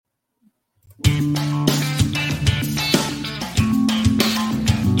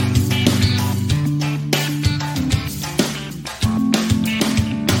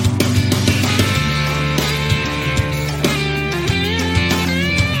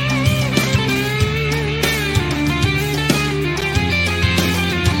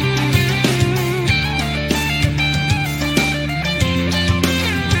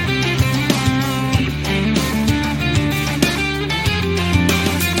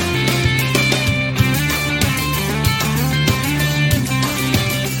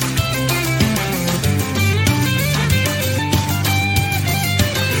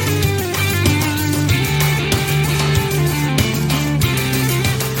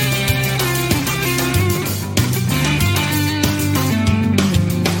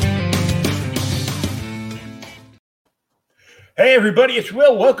Hey, everybody, it's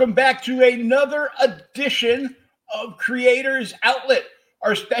Will. Welcome back to another edition of Creators Outlet.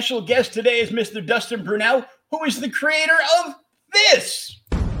 Our special guest today is Mr. Dustin Brunell, who is the creator of this.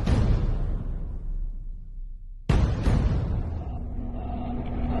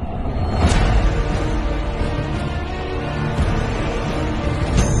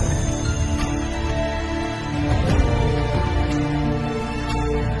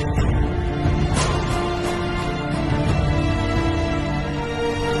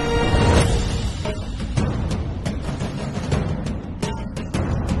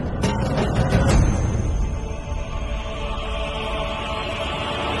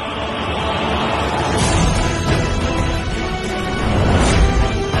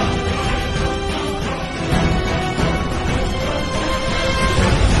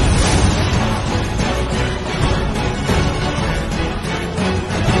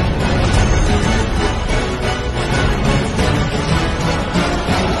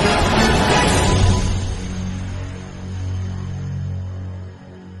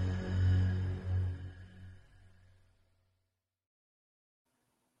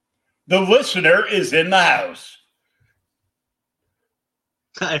 The listener is in the house.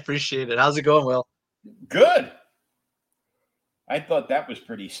 I appreciate it. How's it going, Will? Good. I thought that was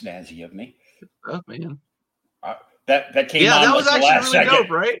pretty snazzy of me. Oh, man. That came on that was like actually the last really second. dope,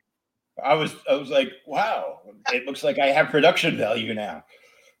 right? I was like, wow, it looks like I have production value now.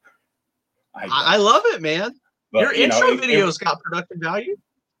 I love it, man. But, your intro video's got production value.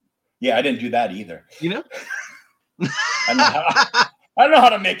 Yeah, I didn't do that either. You know? I don't know how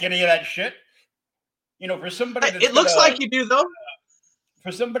to make any of that shit. You know, for somebody that's it looks like you do, though.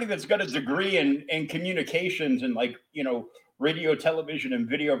 For somebody that's got a degree in communications and, like, you know, radio, television, and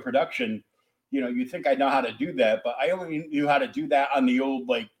video production, you know, you think I know how to do that, but I only knew how to do that on the old,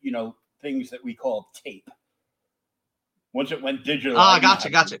 like, you know, things that we call tape. Once it went digital.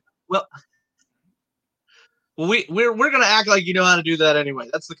 Gotcha. Well, we're gonna act like you know how to do that anyway.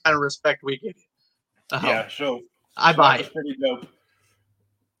 That's the kind of respect we give you. Yeah, so I buy it. Pretty dope.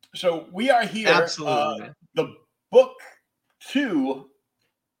 So we are here. Absolutely. The book 2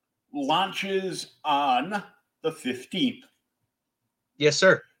 launches on the 15th. Yes,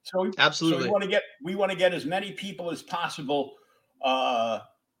 sir. So absolutely. So we want to get as many people as possible. Like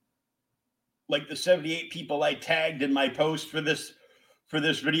the 78 people I tagged in my post for this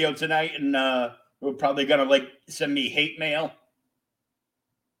video tonight, and we're probably gonna like send me hate mail.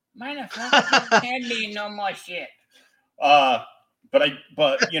 Motherfucker, send me no more shit.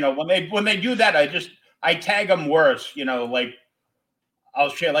 But you know, when they do that, I tag them worse. You know, like I'll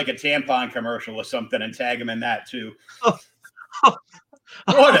share like a tampon commercial or something and tag them in that too.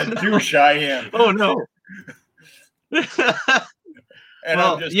 What a douche I am! Oh no. And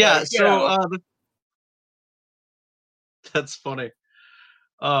well, I'm just yeah. like, so that's funny.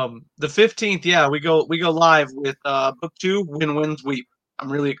 The 15th, yeah, we go live with book 2, Win Wins Weep.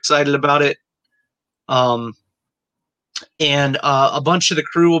 I'm really excited about it. And a bunch of the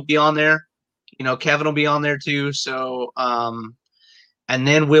crew will be on there. You know, Kevin will be on there too. So, and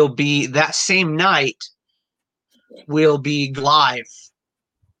then we'll be that same night. We'll be live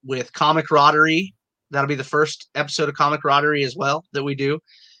with Comic Roddery. That'll be the first episode of Comic Roddery as well that we do,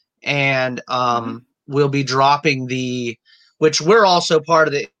 and we'll be dropping which we're also part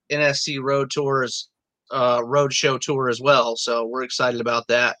of the NSC Road Tours road show tour as well. So we're excited about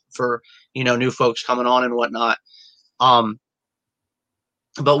that for, you know, new folks coming on and whatnot. But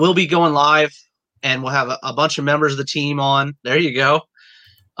we'll be going live, and we'll have a bunch of members of the team on. There you go.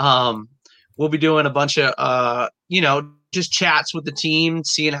 We'll be doing a bunch of, you know, just chats with the team,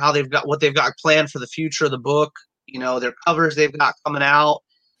 seeing how what they've got planned for the future of the book, you know, their covers they've got coming out.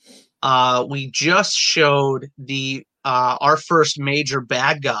 We just showed our first major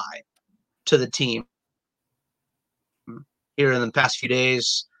bad guy to the team here in the past few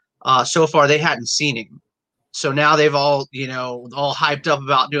days. so far they hadn't seen him. So now they've all, all hyped up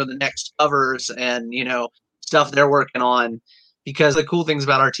about doing the next covers and, stuff they're working on. Because the cool things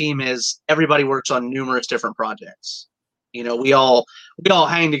about our team is everybody works on numerous different projects. We all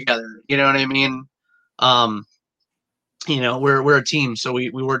hang together. You know what I mean? We're a team, so we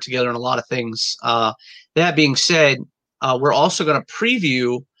work together on a lot of things. That being said, we're also going to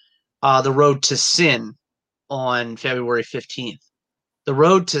preview The Road to Sin on February 15th. The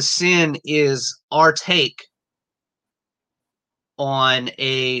Road to Sin is our take on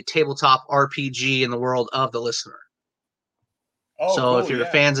a tabletop RPG in the world of the listener. Oh, so cool, if you're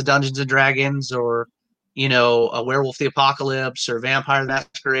yeah. fans of Dungeons and Dragons or, a Werewolf the Apocalypse or Vampire the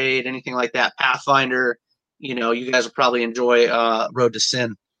Masquerade, anything like that, Pathfinder, you guys will probably enjoy Road to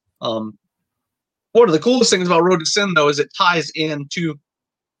Sin. One of the coolest things about Road to Sin, though, is it ties into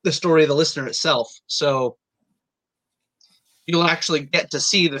the story of the listener itself. So you'll actually get to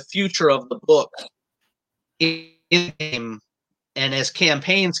see the future of the book in game. And as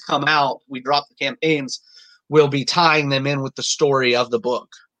campaigns come out, we drop the campaigns, we'll be tying them in with the story of the book.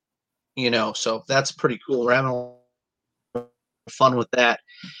 So that's pretty cool. We're having a lot of fun with that.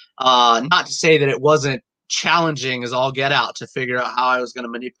 Not to say that it wasn't challenging as all get out to figure out how I was going to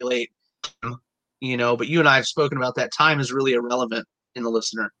manipulate him, but you and I have spoken about that. Time is really irrelevant in the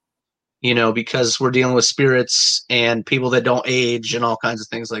listener, because we're dealing with spirits and people that don't age and all kinds of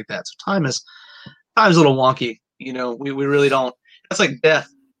things like that. So time is a little wonky. We really don't. That's like death.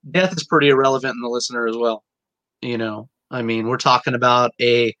 Death is pretty irrelevant in the listener as well. We're talking about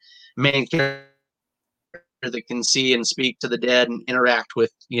a main character that can see and speak to the dead and interact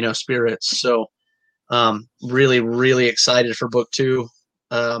with, spirits. So really, really excited for book 2.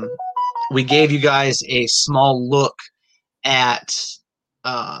 We gave you guys a small look at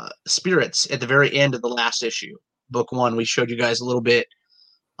spirits at the very end of the last issue. Book 1, we showed you guys a little bit.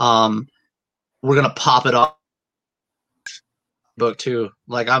 We're going to pop it off. Book 2,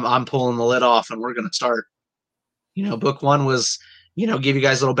 like I'm pulling the lid off and we're going to start. Book 1 was, give you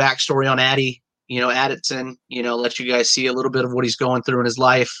guys a little backstory on Addie, Addison, let you guys see a little bit of what he's going through in his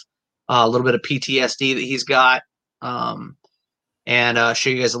life, a little bit of PTSD that he's got, and show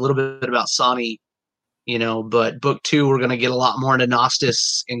you guys a little bit about Sonny, but book 2, we're going to get a lot more into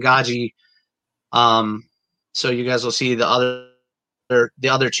Gnostis and Gaji. So you guys will see the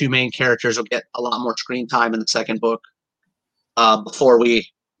other 2 main characters will get a lot more screen time in the second book, before we,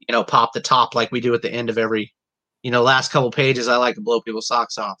 pop the top like we do at the end of every, last couple pages. I like to blow people's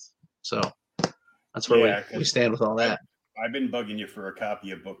socks off. So that's where we stand with all that. I've been bugging you for a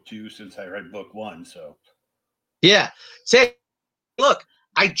copy of book 2 since I read book 1. So yeah. Say, look,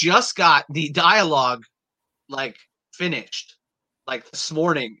 I just got the dialogue finished this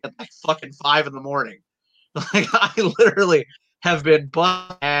morning at fucking 5 a.m. I literally have been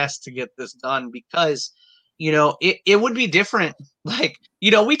butt-ass to get this done because it would be different.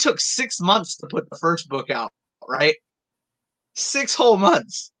 We took 6 months to put the first book out, right? 6 whole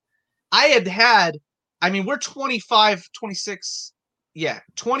months. We're 25, 26,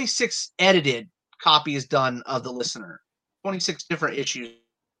 26 edited copies done of the listener. 26 different issues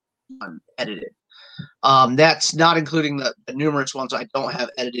edited. That's not including the numerous ones I don't have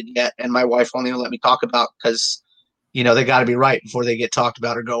edited yet, and my wife won't even let me talk about because, they got to be right before they get talked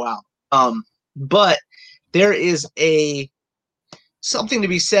about or go out. But there is something to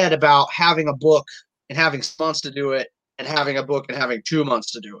be said about having a book and having months to do it and having a book and having 2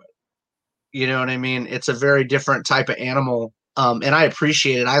 months to do it. You know what I mean? It's a very different type of animal. And I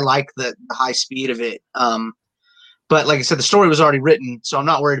appreciate it. I like the high speed of it. But like I said, the story was already written, so I'm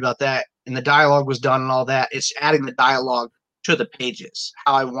not worried about that. And the dialogue was done and all that. It's adding the dialogue to the pages,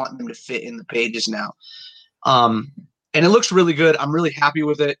 how I want them to fit in the pages now. And it looks really good. I'm really happy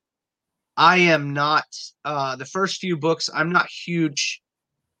with it. I am not the first few books. I'm not huge.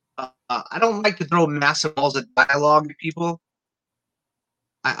 I don't like to throw massive balls of dialogue to people.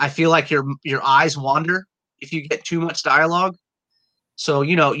 I feel like your eyes wander if you get too much dialogue. So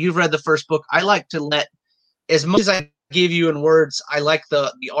you've read the first book. I like to let as much as I give you in words. I like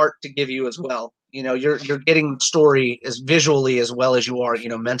the art to give you as well. You're getting the story as visually as well as you are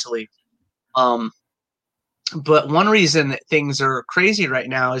mentally. But one reason that things are crazy right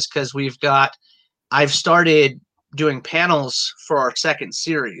now is because I've started doing panels for our second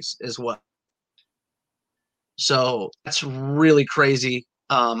series as well. So that's really crazy.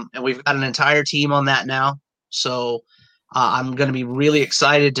 And we've got an entire team on that now. So I'm going to be really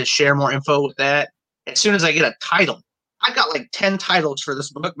excited to share more info with that. As soon as I get a title, I've got 10 titles for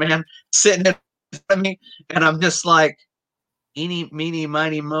this book, man, sitting in front of me. And I'm just eeny, meeny,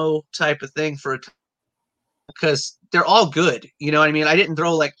 miny, mo type of thing because they're all good. You know what I mean? I didn't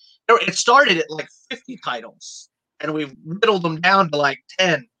throw like, it started at like 50 titles and we've whittled them down to like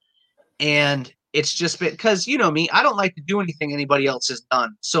 10. And it's just because, you know me, I don't like to do anything anybody else has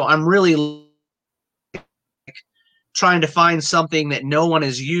done. So I'm really trying to find something that no one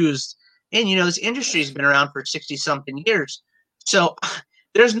has used. And, you know, this industry has been around for 60 something years. So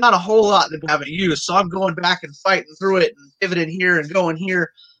there's not a whole lot that we haven't used. So I'm going back and fighting through it and pivoting here and going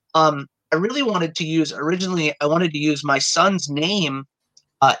here. I really wanted to use, originally, I wanted to use my son's name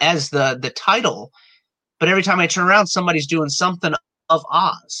as the title. But every time I turn around, somebody's doing something of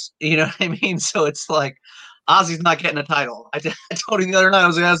Oz. You know what I mean? So it's like, Ozzy's not getting a title. I told him the other night, I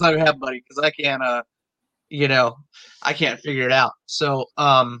was like, that's not going to happen, buddy, because I can't, you know, I can't figure it out. So,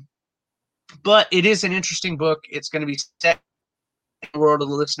 but it is an interesting book. It's going to be set in the world of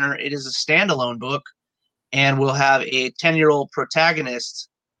the listener. It is a standalone book, and we'll have a 10-year-old protagonist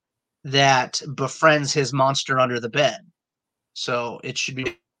that befriends his monster under the bed. So it should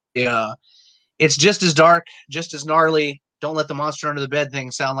be, it's just as dark, just as gnarly. Don't let the monster under the bed thing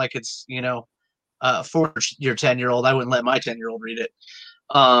sound like it's, you know, for your 10-year-old. I wouldn't let my 10-year-old read it.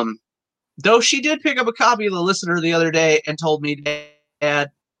 Though she did pick up a copy of The Listener the other day and told me, Dad,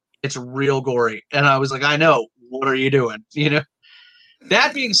 it's real gory. And I was like, I know. What are you doing? You know.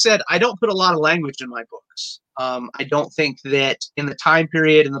 That being said, I don't put a lot of language in my books. I don't think that in the time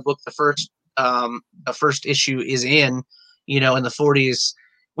period in the book, the first issue is in, you know, in the 40s,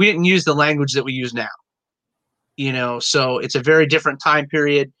 we didn't use the language that we use now. You know, so it's a very different time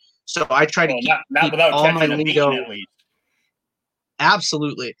period. So I try to keep all my lingo. At least.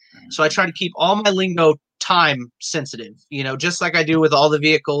 Absolutely. So I try to keep all my lingo time sensitive, you know, just like I do with all the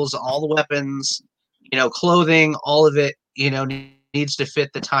vehicles, all the weapons, you know, clothing, all of it, you know, needs to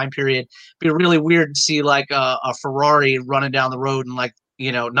fit the time period. It'd be really weird to see like a Ferrari running down the road in like,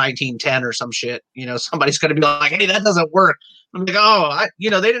 you know, 1910 or some shit. You know, somebody's going to be like, hey, that doesn't work. I'm like, oh, you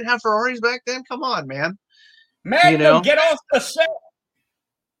know, they didn't have Ferraris back then. Come on, man. Magnum, you know? Get off the set.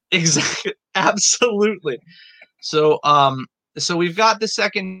 Exactly. Absolutely. So, so we've got the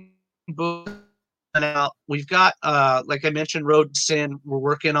second book out. We've got, like I mentioned, Road to Sin. We're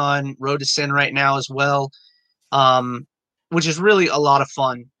working on Road to Sin right now as well, which is really a lot of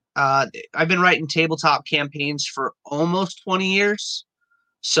fun. I've been writing tabletop campaigns for almost 20 years.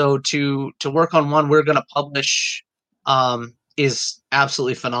 So to work on one we're going to publish is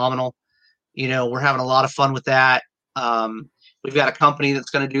absolutely phenomenal. You know, we're having a lot of fun with that. We've got a company that's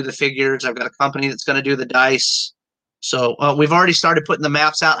going to do the figures. I've got a company that's going to do the dice. So we've already started putting the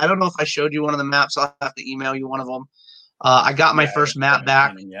maps out. I don't know if I showed you one of the maps. I'll have to email you one of them. I got my first map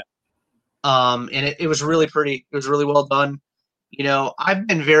back. And it was really pretty. It was really well done. You know, I've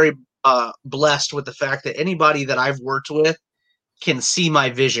been very blessed with the fact that anybody that I've worked with can see my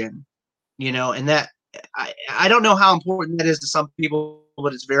vision, you know, and that I don't know how important that is to some people,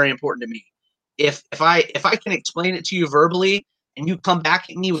 but it's very important to me. If I can explain it to you verbally and you come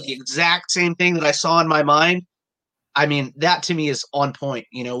back at me with the exact same thing that I saw in my mind, I mean, that to me is on point.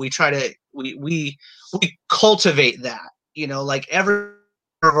 You know, we try to, we cultivate that, you know, like every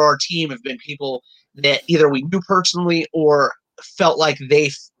of our team have been people that either we knew personally or felt like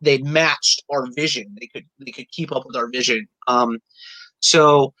they matched our vision. They could keep up with our vision.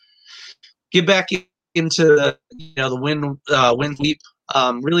 So get back into the, you know, the Wind Weep.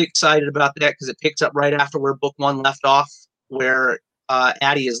 Really excited about that because it picks up right after where book one left off, where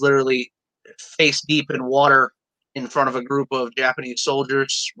Addie is literally face deep in water in front of a group of Japanese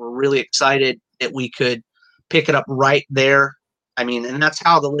soldiers. We're really excited that we could pick it up right there. I mean, and that's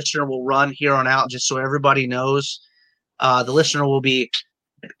how the listener will run here on out, just so everybody knows. The listener will be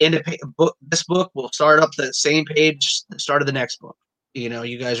independent. This book will start up the same page the start of the next book. You know,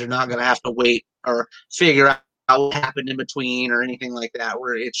 you guys are not going to have to wait or figure out what happened in between or anything like that,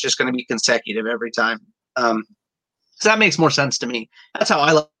 where it's just going to be consecutive every time. So that makes more sense to me. That's how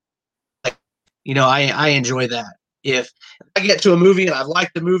I like, you know, I enjoy that. If I get to a movie and I've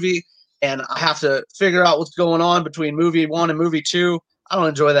liked the movie and I have to figure out what's going on between movie one and movie two, I don't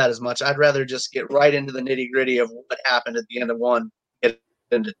enjoy that as much. I'd rather just get right into the nitty gritty of what happened at the end of one, get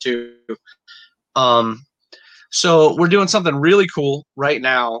into two. So we're doing something really cool right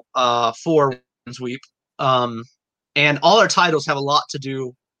now for Windsweep. And all our titles have a lot to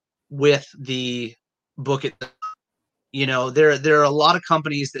do with the book. You know, there are a lot of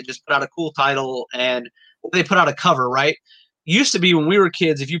companies that just put out a cool title and they put out a cover, right? Used to be when we were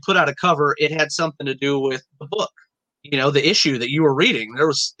kids, if you put out a cover, it had something to do with the book. You know, the issue that you were reading,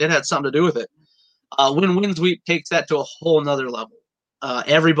 it had something to do with it. When Windsweep takes that to a whole nother level.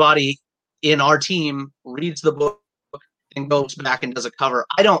 Everybody in our team reads the book and goes back and does a cover.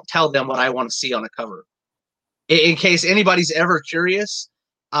 I don't tell them what I want to see on a cover. in case anybody's ever curious,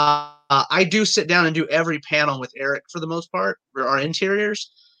 I do sit down and do every panel with Eric for the most part, for our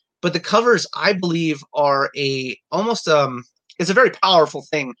interiors. But the covers, I believe, are it's a very powerful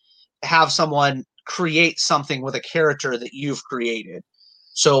thing to have someone create something with a character that you've created.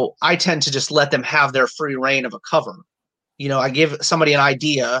 So I tend to just let them have their free reign of a cover. I give somebody an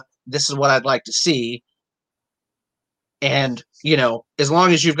idea. This is what I'd like to see. And, as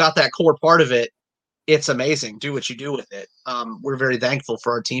long as you've got that core part of it, it's amazing. Do what you do with it. We're very thankful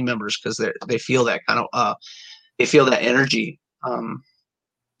for our team members because they feel that kind of they feel that energy.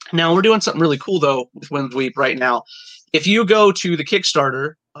 Now we're doing something really cool though with Winds Weep right now. If you go to the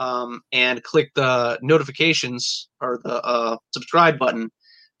Kickstarter and click the notifications or the subscribe button,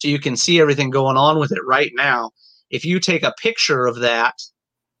 so you can see everything going on with it right now. If you take a picture of that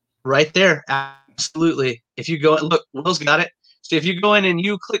right there, absolutely. If you go, look, Will's got it. So if you go in and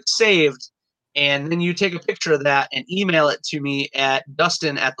you click saved, and then you take a picture of that and email it to me at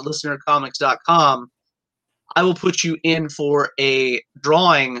dustin@thelistenercomics.com, I will put you in for a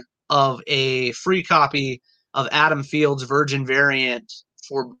drawing of a free copy of Adam Field's Virgin Variant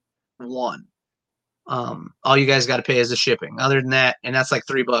for one. All you guys got to pay is the shipping. Other than that, and that's like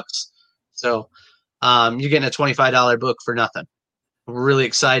 $3. So you're getting a $25 book for nothing. We're really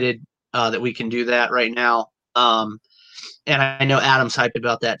excited that we can do that right now. And I know Adam's hyped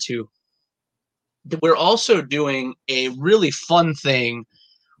about that too. We're also doing a really fun thing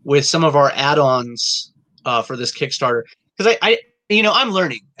with some of our add-ons for this Kickstarter. Because I'm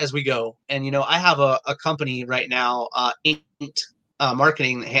learning as we go. And, I have a company right now, Inked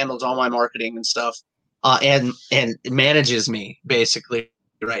Marketing, that handles all my marketing and stuff and manages me basically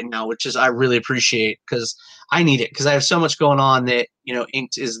right now, which is I really appreciate because I need it because I have so much going on that,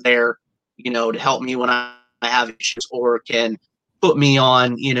 Inked is there, to help me when I have issues or can put me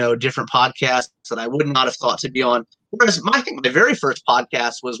on, different podcasts that I would not have thought to be on. Whereas I think my very first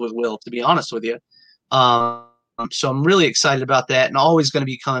podcast was with Will, to be honest with you. So I'm really excited about that and always going to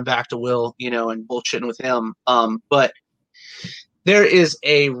be coming back to Will, and bullshitting with him. But there is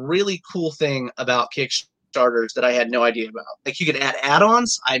a really cool thing about Kickstarters that I had no idea about. Like you could add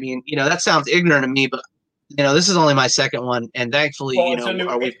add-ons. I mean, that sounds ignorant of me, but this is only my second one. And thankfully,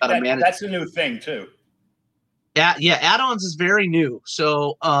 we've got a manager. That's a new thing too. Yeah, add-ons is very new.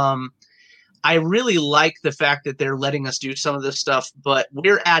 So I really like the fact that they're letting us do some of this stuff, but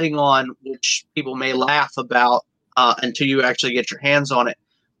we're adding on, which people may laugh about until you actually get your hands on it.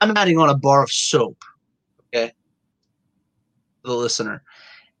 I'm adding on a bar of soap, okay, the listener.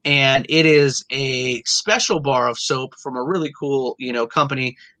 And it is a special bar of soap from a really cool,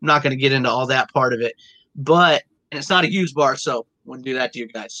 company. I'm not going to get into all that part of it, and it's not a used bar of soap. Wouldn't do that to you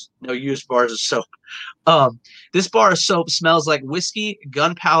guys. No used bars of soap. This bar of soap smells like whiskey,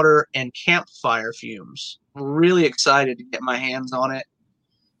 gunpowder, and campfire fumes. I'm really excited to get my hands on it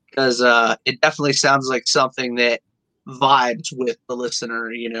because it definitely sounds like something that vibes with the listener.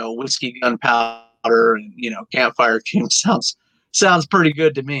 Whiskey, gunpowder, and campfire fumes sounds pretty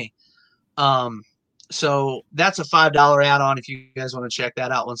good to me. So that's a $5 add-on if you guys want to check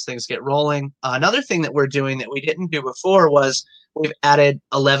that out once things get rolling. Another thing that we're doing that we didn't do before was we've added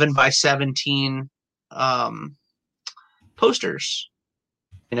 11 by 17 posters,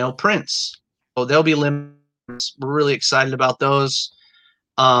 prints. So they'll be limited. We're really excited about those.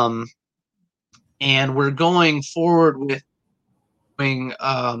 And we're going forward with doing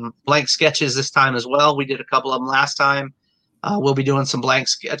blank sketches this time as well. We did a couple of them last time. We'll be doing some blank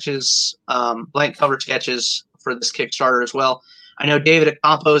sketches, blank cover sketches for this Kickstarter as well. I know David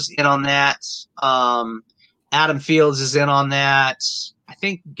Acampo's in on that. Adam Fields is in on that. I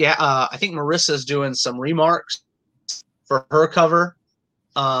think Marissa's doing some remarks for her cover.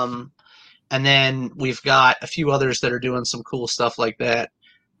 And then we've got a few others that are doing some cool stuff like that.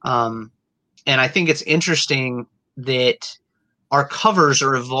 And I think it's interesting that our covers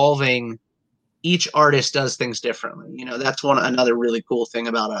are evolving. Each artist does things differently. That's another really cool thing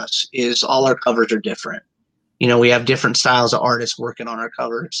about us is all our covers are different. We have different styles of artists working on our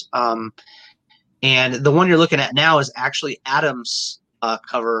covers. And the one you're looking at now is actually Adam's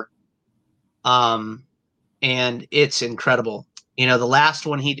cover. And it's incredible. The last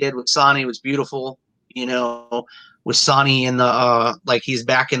one he did with Sonny was beautiful. With Sonny in the like he's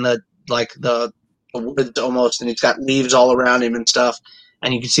back in the woods almost, and he's got leaves all around him and stuff.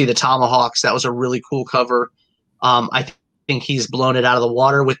 And you can see the tomahawks. That was a really cool cover. I think he's blown it out of the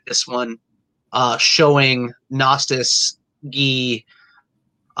water with this one, showing Nostis, Guy,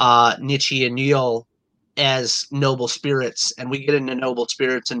 Nietzsche, and Neil as noble spirits. And we get into noble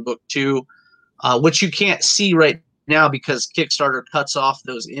spirits in book 2, which you can't see right now because Kickstarter cuts off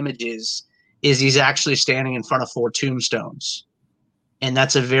those images is he's actually standing in front of 4 tombstones. And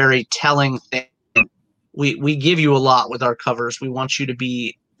that's a very telling thing. We give you a lot with our covers. We want you to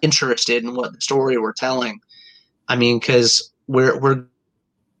be interested in what the story we're telling. I mean, because we're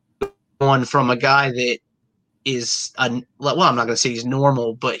going from a guy that is well, I'm not going to say he's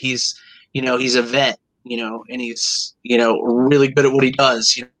normal, but he's a vet, and he's really good at what he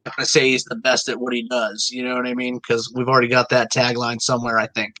does. You're not going to say he's the best at what he does. You know what I mean? Because we've already got that tagline somewhere, I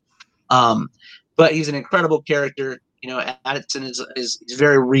think. But he's an incredible character. Addison is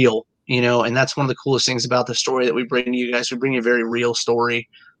very real. And that's one of the coolest things about the story that we bring to you guys. We bring you a very real story,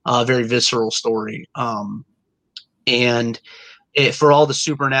 very visceral story. And for all the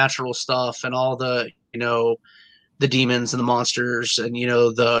supernatural stuff and all the the demons and the monsters and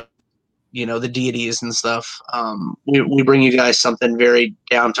the deities and stuff, we bring you guys something very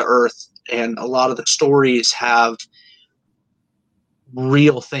down to earth. And a lot of the stories have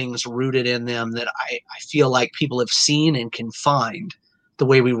real things rooted in them that I feel like people have seen and can find the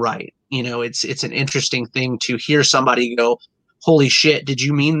way we write. It's an interesting thing to hear somebody go, holy shit, did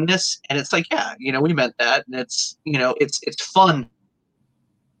you mean this? And it's like, yeah, we meant that. And it's fun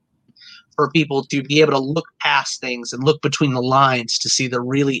for people to be able to look past things and look between the lines to see the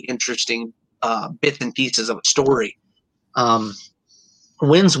really interesting bits and pieces of a story.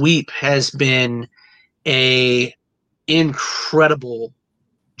 Winds Weep has been a incredible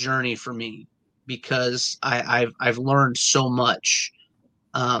journey for me because I've learned so much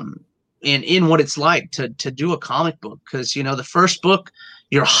in what it's like to do a comic book. Because the first book,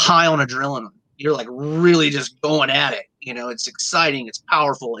 you're high on adrenaline, you're like really just going at it. It's exciting, it's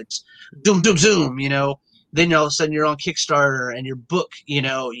powerful, it's zoom zoom zoom. Then all of a sudden you're on Kickstarter and your book,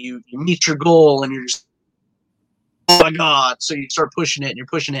 you meet your goal and you're just, oh my god, so you start pushing it and you're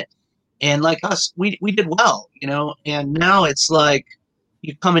pushing it. And like us, we did well, and now it's like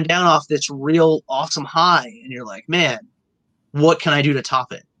you're coming down off this real awesome high and you're like, man, what can I do to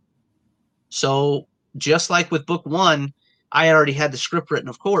top it? So just like with book 1, I already had the script written,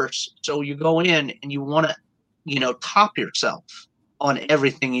 of course. So you go in and you want to, top yourself on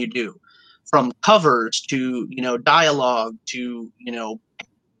everything you do, from covers to, dialogue to,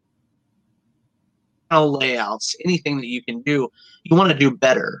 layouts, anything that you can do, you want to do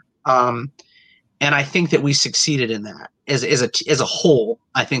better. And I think that we succeeded in that as a whole.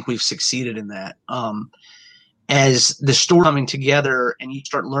 I think we've succeeded in that. As the story coming together and you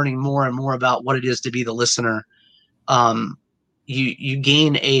start learning more and more about what it is to be the listener, you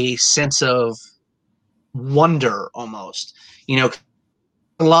gain a sense of wonder almost. A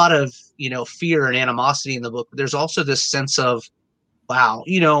lot of fear and animosity in the book. But there's also this sense of, wow.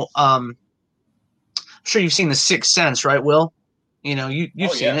 I'm sure you've seen The Sixth Sense, right, Will?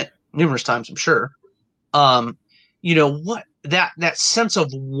 You've seen it numerous times, I'm sure. What that sense of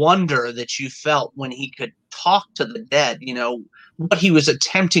wonder that you felt when he could talk to the dead, what he was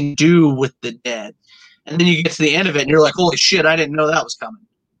attempting to do with the dead. And then you get to the end of it and you're like, holy shit, I didn't know that was coming.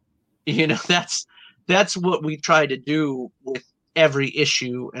 That's what we try to do with every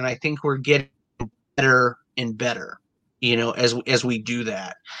issue. And I think we're getting better and better, as we do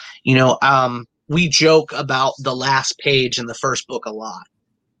that. We joke about the last page in the first book a lot.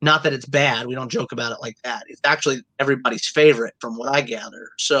 Not that it's bad. We don't joke about it like that. It's actually everybody's favorite from what I gather.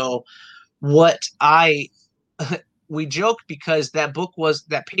 So we joke because that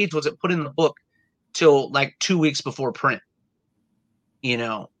page wasn't put in the book till like 2 weeks before print.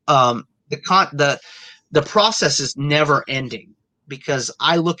 The process is never ending because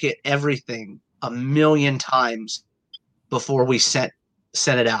I look at everything a million times before we sent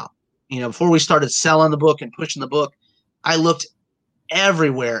it out. Before we started selling the book and pushing the book, I looked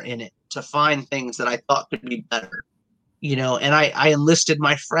everywhere in it to find things that I thought could be better. And I enlisted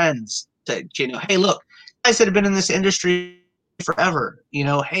my friends to, hey, look, guys that have been in this industry forever,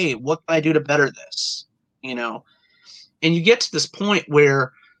 hey, what can I do to better this? And you get to this point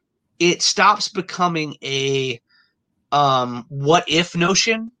where it stops becoming a what if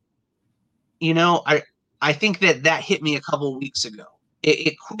notion. I think that hit me a couple of weeks ago.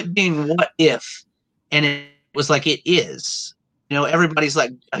 It quit being what if, and it was like it is. Everybody's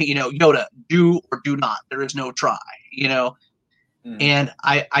like, Yoda, do or do not. There is no try. And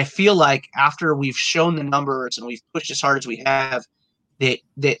I feel like after we've shown the numbers and we've pushed as hard as we have, that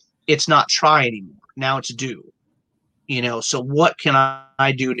it's not try anymore. Now it's do. So what can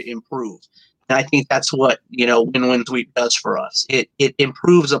I do to improve? And I think that's what Win-Win Tweet does for us. It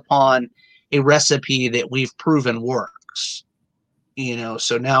improves upon a recipe that we've proven works.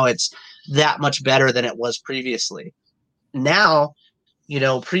 So now it's that much better than it was previously. Now,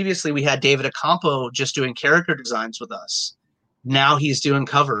 previously we had David Acampo just doing character designs with us. Now he's doing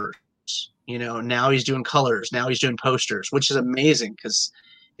covers. Now he's doing colors. Now he's doing posters, which is amazing because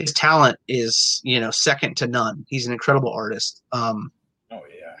his talent is, second to none. He's an incredible artist. Oh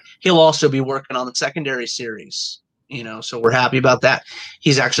yeah. He'll also be working on the secondary series, so we're happy about that.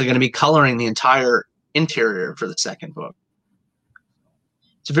 He's actually going to be coloring the entire interior for the second book.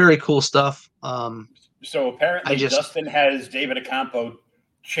 It's very cool stuff. So apparently Dustin has David Ocampo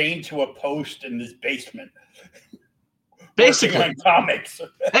chained to a post in his basement. Basically. Working on comics.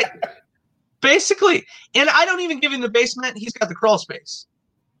 Basically. And I don't even give him the basement. He's got the crawl space.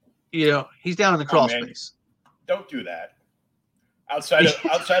 He's down in the crawl space. Don't do that. Outside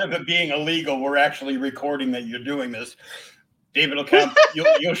of it being illegal, we're actually recording that you're doing this. David Ocampo,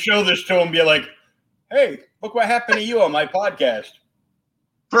 you'll show this to him and be like, hey, look what happened to you on my podcast.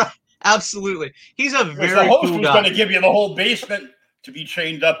 Right. Absolutely. He's a very the host cool was guy. going to give you the whole basement to be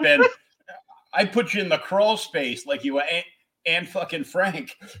chained up in. I put you in the crawl space like you were Anne fucking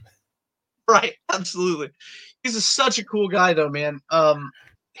Frank. Right. Absolutely. He's such a cool guy, though, man.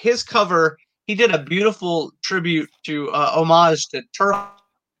 His cover, he did a beautiful tribute to homage to Turok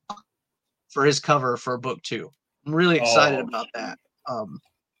for his cover for book 2. I'm really excited about that.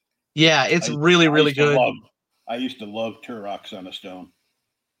 Yeah, it's really good. I used to love Turok Son of Stone.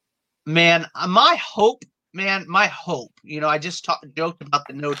 Man, my hope, I just joked about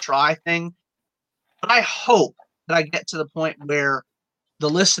the no try thing, but I hope that I get to the point where the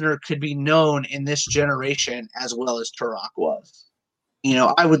listener could be known in this generation as well as Turok was.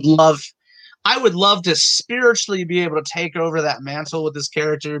 I would love to spiritually be able to take over that mantle with this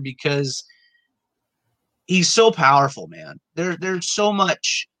character because he's so powerful, man. There's so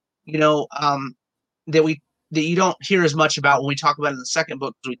much, that you don't hear as much about when we talk about it in the second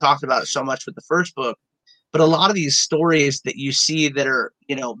book, because we talked about it so much with the first book. But a lot of these stories that you see that are,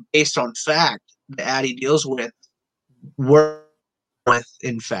 based on fact that Addie deals with were with,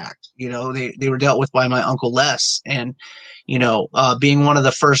 in fact, they were dealt with by my Uncle Les. And, being one of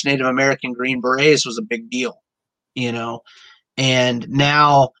the first Native American Green Berets was a big deal, and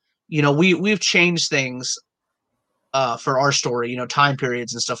now, we've changed things for our story, time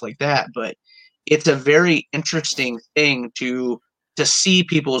periods and stuff like that. But it's a very interesting thing to see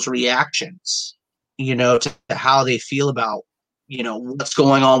people's reactions, to how they feel about, what's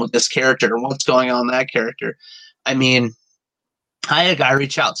going on with this character and what's going on with that character. I mean, I had a guy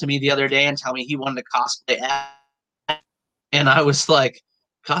reach out to me the other day and tell me he wanted to cosplay Addie. And I was like,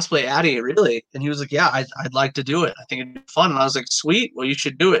 cosplay Addie, really? And he was like, yeah, I'd like to do it. I think it'd be fun. And I was like, sweet. Well, you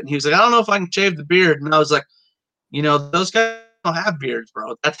should do it. And he was like, I don't know if I can shave the beard. And I was like, those guys don't have beards,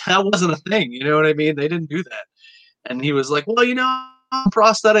 bro. That wasn't a thing. You know what I mean? They didn't do that. And he was like, well,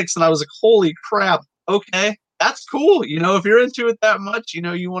 prosthetics. And I was like, holy crap. Okay, that's cool. If you're into it that much,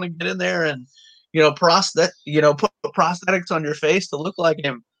 you want to get in there and, put prosthetics on your face to look like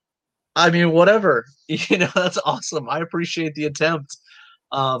him. I mean, whatever, that's awesome. I appreciate the attempt.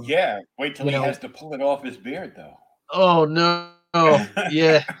 Yeah. Wait till he has to pull it off his beard though. Oh no.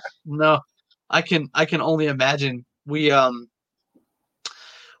 Yeah, no, I can only imagine. We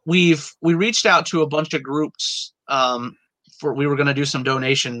reached out to a bunch of groups we were going to do some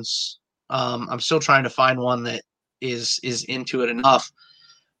donations. I'm still trying to find one that is into it enough,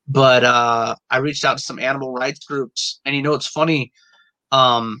 but I reached out to some animal rights groups, and it's funny,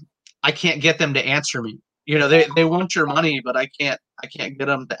 I can't get them to answer me. They want your money, but I can't get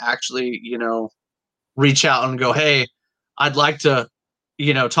them to actually reach out and go, hey, I'd like to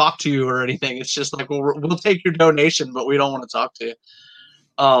talk to you or anything. It's just like, well, we'll take your donation, but we don't want to talk to you.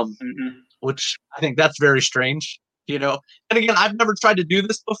 Which I think that's very strange, and again, I've never tried to do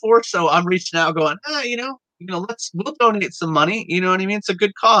this before, so I'm reaching out going, we'll donate some money. You know what I mean? It's a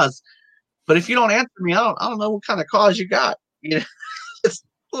good cause, but if you don't answer me, I don't know what kind of cause you got. It's a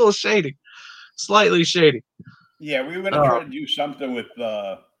little shady, slightly shady. Yeah, we were going to try to do something with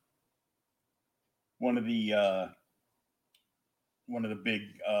one of the big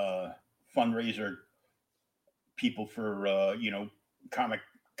fundraiser people for comic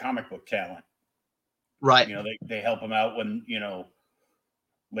book talent. Right. They help them out when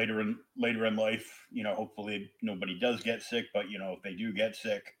later in life. Hopefully nobody does get sick, but if they do get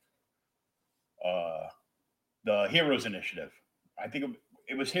sick, the Heroes Initiative. I think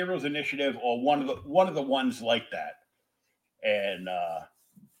it was Heroes Initiative or one of the ones like that, and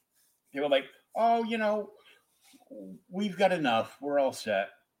they were like, "Oh, we've got enough. We're all set."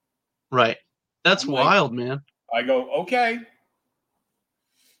 Right. That's wild, man. I go, okay.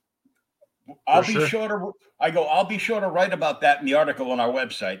 I'll be sure to write about that in the article on our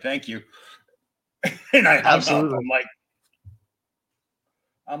website. Thank you. And I hung up.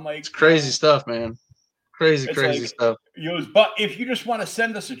 I'm like, it's crazy stuff, man. Crazy like, stuff. But if you just want to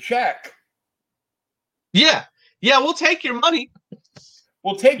send us a check, Yeah. Yeah, we'll take your money.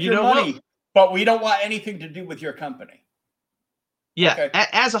 We'll take your money, but we don't want anything to do with your company. Yeah. Okay.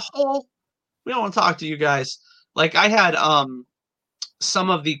 As a whole, we don't want to talk to you guys. Like I had some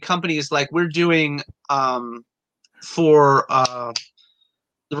of the companies, like we're doing for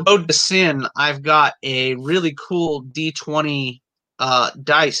the Road to Sin, I've got a really cool D20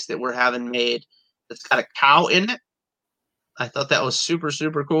 dice that we're having made that's got a cow in it. I thought that was super,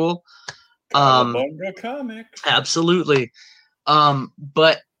 super cool. Cowabunga comics. Absolutely.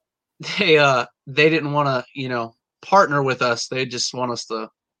 But they didn't want to, partner with us. They just want us to.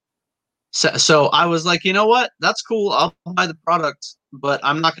 So I was like, you know what? That's cool. I'll buy the product, but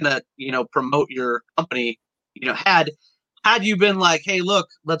I'm not gonna, promote your company. Had you been like, hey, look,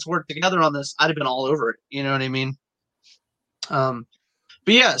 let's work together on this, I'd have been all over it. You know what I mean? But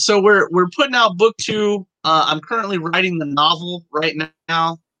yeah, so we're putting out book 2. I'm currently writing the novel right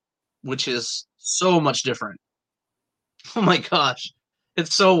now, which is so much different. Oh my gosh,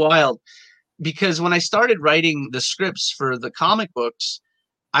 it's so wild. Because when I started writing the scripts for the comic books,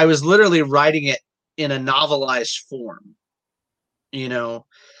 I was literally writing it in a novelized form,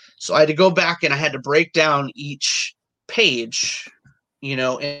 So I had to go back and I had to break down each page,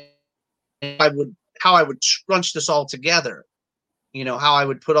 and how I would scrunch this all together, how I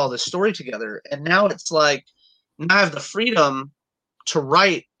would put all this story together. And now it's like, now I have the freedom to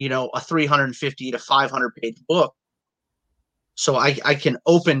write, a 350 to 500 page book. So I can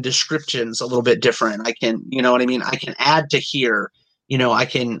open descriptions a little bit different. I can, you know what I mean? I can add to here, I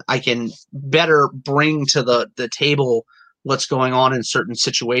can better bring to the table what's going on in certain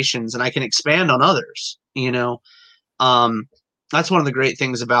situations, and I can expand on others, that's one of the great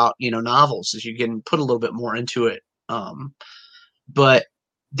things about, novels is you can put a little bit more into it. But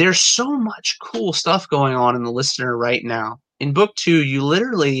there's so much cool stuff going on in the listener right now. In book 2, you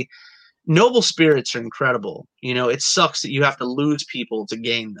literally, noble spirits are incredible. It sucks that you have to lose people to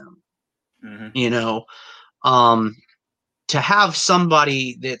gain them. To have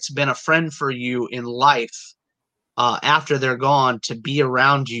somebody that's been a friend for you in life, after they're gone, to be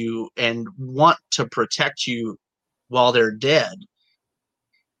around you and want to protect you while they're dead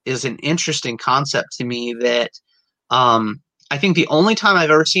is an interesting concept to me that I think the only time I've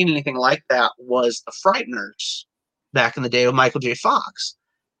ever seen anything like that was The Frighteners back in the day with Michael J. Fox.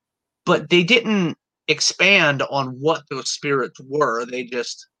 But they didn't expand on what those spirits were. They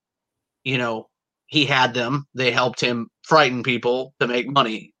just, he had them. They helped him frighten people to make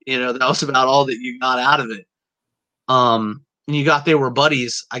money. That was about all that you got out of it. And you got they were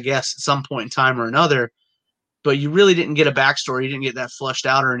buddies, I guess, at some point in time or another. But you really didn't get a backstory. You didn't get that fleshed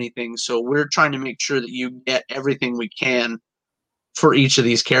out or anything. So we're trying to make sure that you get everything we can for each of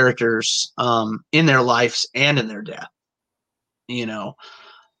these characters, in their lives and in their death.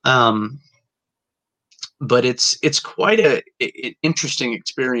 But it's quite an interesting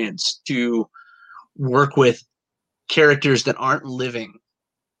experience to work with characters that aren't living.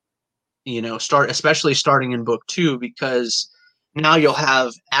 Especially starting in book 2, because now you'll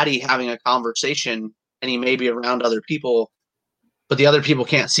have Addie having a conversation and he may be around other people, but the other people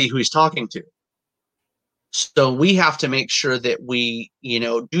can't see who he's talking to. So we have to make sure that we,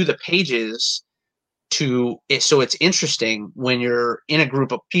 do the pages so it's interesting when you're in a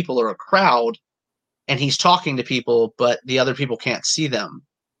group of people or a crowd and he's talking to people, but the other people can't see them.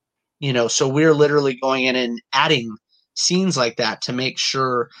 So we're literally going in and adding scenes like that to make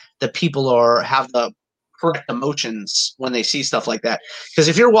sure that people have the correct emotions when they see stuff like that. Because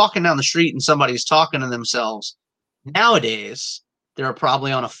if you're walking down the street and somebody's talking to themselves, nowadays they're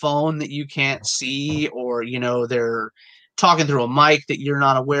probably on a phone that you can't see, or they're talking through a mic that you're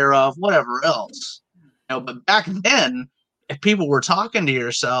not aware of, whatever else. But back then, if people were talking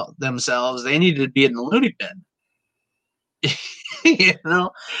to themselves, they needed to be in the loony bin.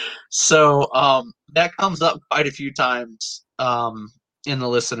 So that comes up quite a few times in the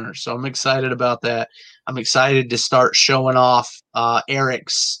listener. So I'm excited about that. I'm excited to start showing off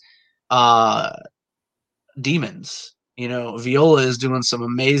Eric's demons. Viola is doing some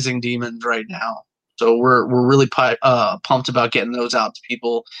amazing demons right now. So we're really pumped about getting those out to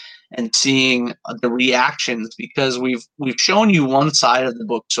people and seeing the reactions, because we've shown you one side of the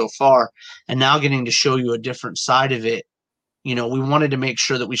book so far, and now getting to show you a different side of it. We wanted to make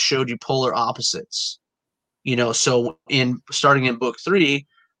sure that we showed you polar opposites. So starting in book 3,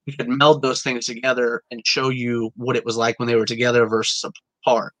 we could meld those things together and show you what it was like when they were together versus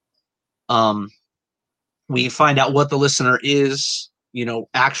apart. We find out what the listener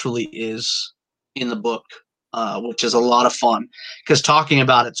actually is in the book, which is a lot of fun, because talking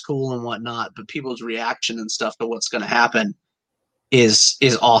about it's cool and whatnot, but people's reaction and stuff to what's going to happen is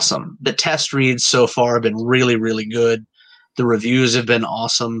awesome. The test reads so far have been really, really good. The reviews have been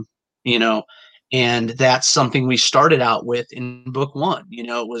awesome, and that's something we started out with in book 1.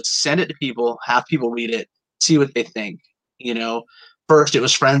 It was send it to people, have people read it, see what they think. First it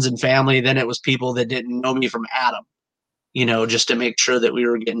was friends and family, then it was people that didn't know me from Adam, just to make sure that we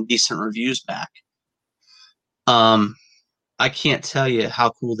were getting decent reviews back. I can't tell you how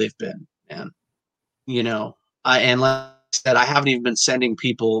cool they've been, man. And like I said, I haven't even been sending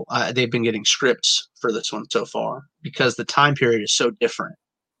people. They've been getting scripts for this one so far because the time period is so different.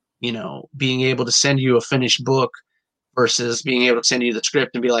 Being able to send you a finished book versus being able to send you the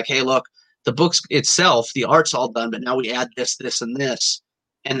script and be like, hey, look, the book itself, the art's all done, but now we add this, this, and this,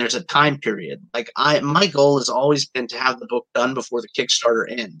 and there's a time period. Like my goal has always been to have the book done before the Kickstarter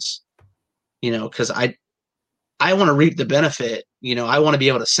ends. Because I want to reap the benefit. I want to be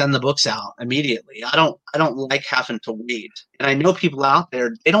able to send the books out immediately. I don't like having to wait. And I know people out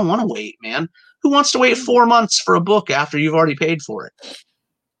there, they don't want to wait, man. Who wants to wait 4 months for a book after you've already paid for it?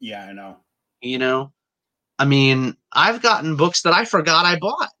 Yeah, I know. I mean, I've gotten books that I forgot I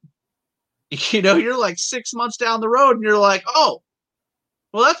bought. You're like 6 months down the road and you're like, oh,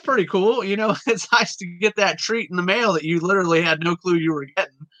 well, that's pretty cool. It's nice to get that treat in the mail that you literally had no clue you were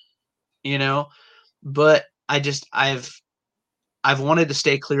getting, but I've wanted to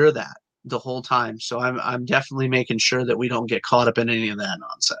stay clear of that the whole time. So I'm definitely making sure that we don't get caught up in any of that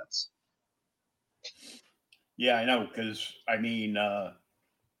nonsense. Yeah, I know. Cause I mean,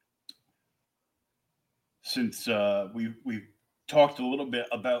 since we've talked a little bit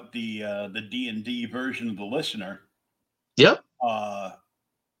about the D&D version of the listener. Yep.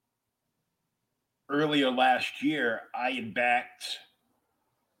 Earlier last year, I had backed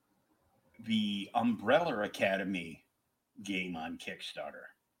the Umbrella Academy game on Kickstarter.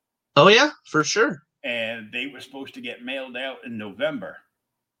 Oh yeah, for sure. And they were supposed to get mailed out in November.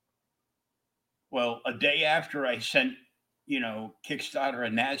 Well, a day after I sent, Kickstarter a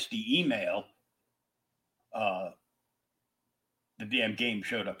nasty email, the damn game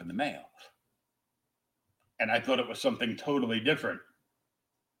showed up in the mail. And I thought it was something totally different.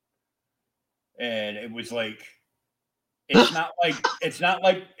 And it was like, it's not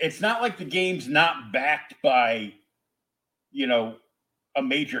like the game's not backed by, a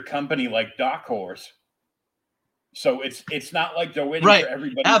major company like Dark Horse. So it's not like they're waiting for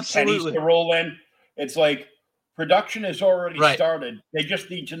everybody's pennies to roll in. It's like production has already started. They just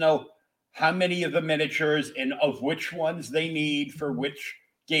need to know how many of the miniatures and of which ones they need for which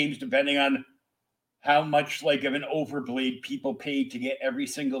games, depending on how much like of an overbleed people paid to get every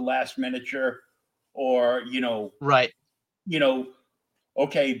single last miniature, or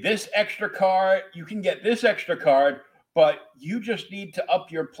okay, this extra card, you can get this extra card, but you just need to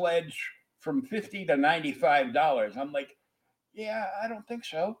up your pledge from $50 to $95. I'm like, yeah, I don't think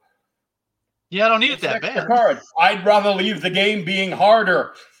so. Yeah, I don't need that bad. Card. I'd rather leave the game being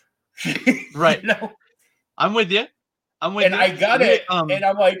harder. Right. I'm with you. And I got it. And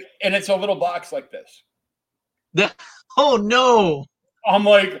I'm like, and it's a little box like this. Oh no. I'm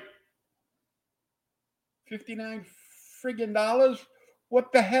like, $59 friggin' dollars?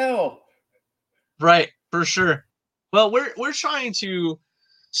 What the hell? Right, for sure. Well, we're trying to.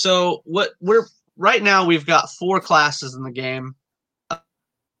 So what we're right now, we've got 4 classes in the game,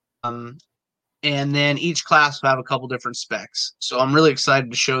 and then each class will have a couple different specs. So I'm really excited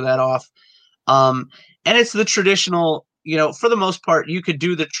to show that off. And it's the traditional, for the most part, you could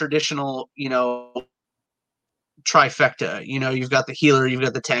do the traditional, trifecta. You've got the healer, you've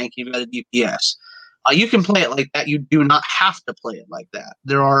got the tank, you've got a DPS. You can play it like that. You do not have to play it like that.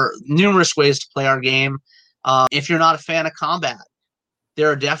 There are numerous ways to play our game. If you're not a fan of combat, there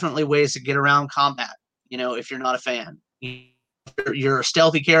are definitely ways to get around combat. If you're not a fan, you're a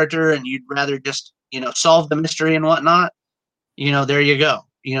stealthy character and you'd rather just, solve the mystery and whatnot, there you go.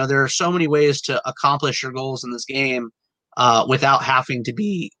 There are so many ways to accomplish your goals in this game without having to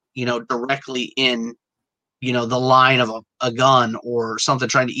be, directly in, the line of a gun or something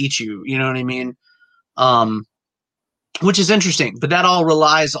trying to eat you. You know what I mean? Which is interesting, but that all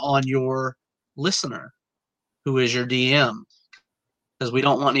relies on your listener, who is your DM, because we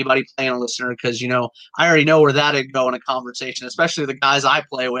don't want anybody playing a listener, because I already know where that'd go in a conversation, especially the guys I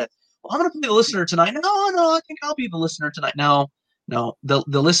play with. Well, I'm going to play the listener tonight. No, I think I'll be the listener tonight. No, the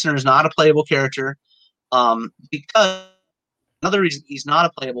listener is not a playable character, because another reason he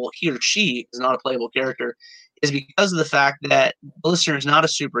or she is not a playable character is because of the fact that the listener is not a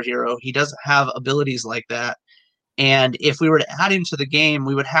superhero. He doesn't have abilities like that. And if we were to add him to the game,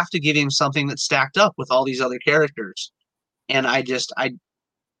 we would have to give him something that's stacked up with all these other characters. And I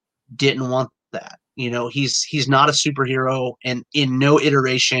didn't want that. He's not a superhero, and in no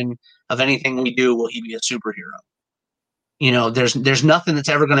iteration of anything we do will he be a superhero. There's nothing that's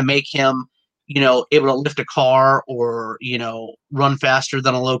ever going to make him, able to lift a car or, run faster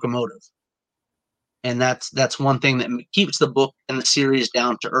than a locomotive. And that's one thing that keeps the book and the series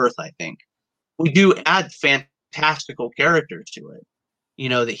down to earth, I think. We do add fantastical characters to it,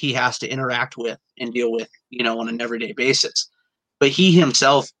 that he has to interact with and deal with, on an everyday basis. But he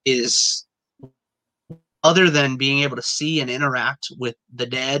himself is, other than being able to see and interact with the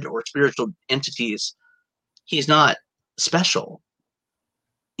dead or spiritual entities, he's not special.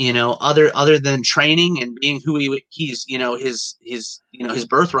 Other than training and being who he's, his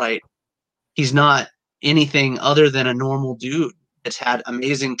birthright, he's not anything other than a normal dude that's had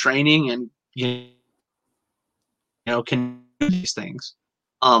amazing training and, can do these things.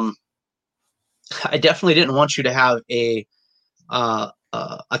 I definitely didn't want you to have a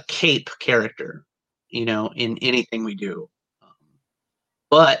cape character, in anything we do.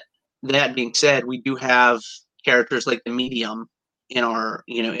 But that being said, we do have characters like the medium in our,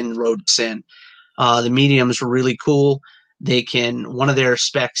 in the Road to Sin. The mediums were really cool. One of their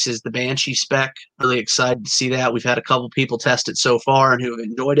specs is the Banshee spec. Really excited to see that. We've had a couple people test it so far and who have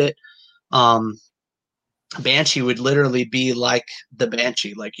enjoyed it. Banshee would literally be like the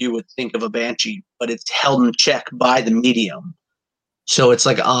Banshee, like you would think of a Banshee, but it's held in check by the medium. So it's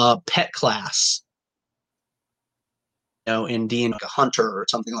like a pet class, in D&D, like a hunter or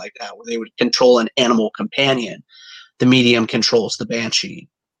something like that, where they would control an animal companion. The medium controls the Banshee,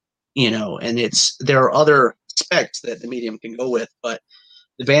 and there are other specs that the medium can go with, but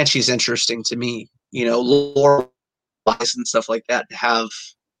the Banshee is interesting to me, lore wise and stuff like that, to have,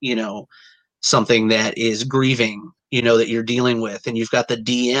 something that is grieving, that you're dealing with, and you've got the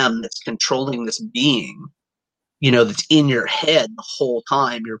DM that's controlling this being, that's in your head the whole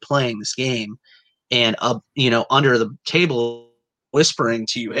time you're playing this game, and under the table whispering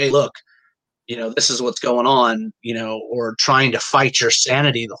to you, hey, look, this is what's going on, or trying to fight your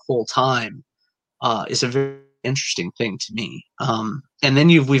sanity the whole time, is a very interesting thing to me. And then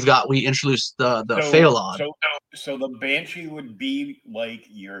we introduced the Phalod. So the Banshee would be like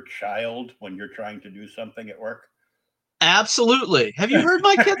your child when you're trying to do something at work? Absolutely. Have you heard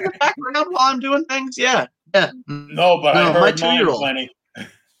my kid in the background while I'm doing things? Yeah. No, but I heard mine plenty.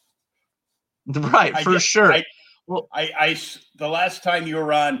 Right, sure. The last time you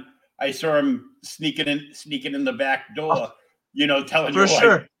were on, I saw him sneaking in the back door, telling you,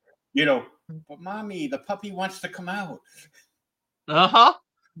 sure. But mommy, the puppy wants to come out. Uh-huh.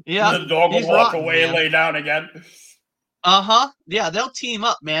 Yeah. And the dog will walk away and lay down again. Uh-huh. Yeah, they'll team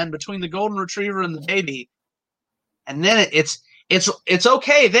up, man, between the golden retriever and the baby. And then it's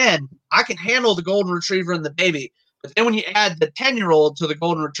okay then. I can handle the golden retriever and the baby. But then when you add the 10-year-old to the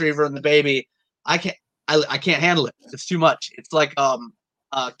golden retriever and the baby, I can't handle it. It's too much. It's like a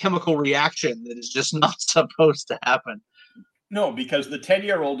chemical reaction that is just not supposed to happen. No, because the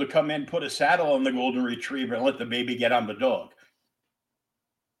 10-year-old would come in, put a saddle on the golden retriever, and let the baby get on the dog.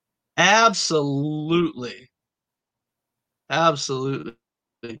 Absolutely. But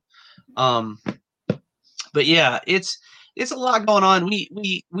yeah, it's a lot going on.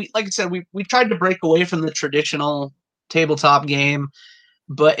 We like I said, we tried to break away from the traditional tabletop game,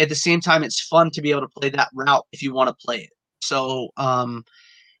 but at the same time, it's fun to be able to play that route if you want to play it. So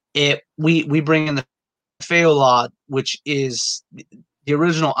we bring in the Phalod, which is the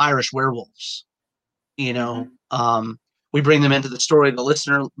original Irish werewolves. We bring them into the story of the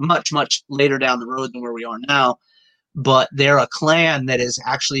listener much, much later down the road than where we are now. But they're a clan that is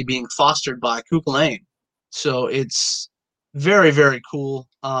actually being fostered by Cuchulainn. So it's very, very cool,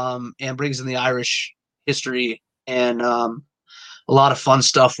 and brings in the Irish history and a lot of fun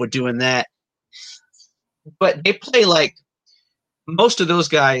stuff with doing that. But they play like most of those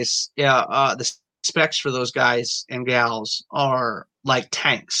guys, the specs for those guys and gals are like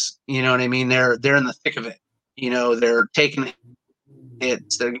tanks. You know what I mean? They're in the thick of it. They're taking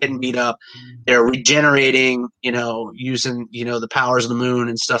hits, they're getting beat up, they're regenerating, using, the powers of the moon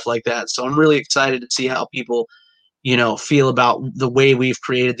and stuff like that. So I'm really excited to see how people, feel about the way we've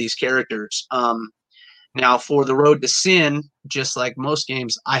created these characters. Now for the Road to Sin, just like most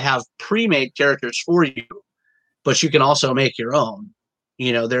games, I have pre-made characters for you, but you can also make your own.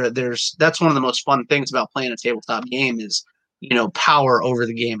 That's one of the most fun things about playing a tabletop game is, power over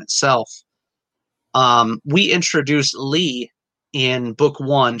the game itself. We introduced Lee in book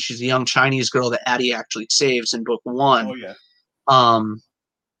 1. She's a young Chinese girl that Addie actually saves in book 1. Oh yeah.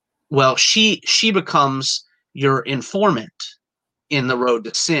 Well, she becomes your informant in the Road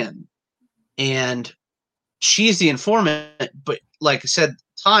to Sin, and she's the informant. But like I said,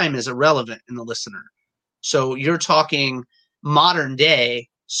 time is irrelevant in the listener. So you're talking modern day.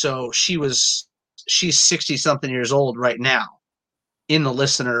 So she's 60 something years old right now in the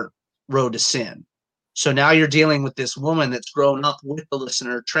listener Road to Sin. So now you're dealing with this woman that's grown up with the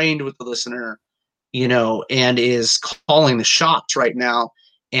listener, trained with the listener, and is calling the shots right now.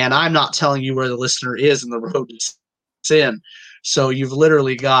 And I'm not telling you where the listener is in the Road to Sin. So you've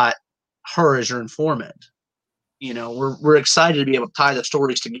literally got her as your informant. We're excited to be able to tie the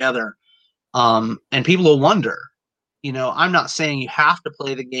stories together. And people will wonder, I'm not saying you have to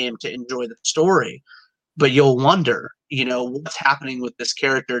play the game to enjoy the story, but you'll wonder, what's happening with this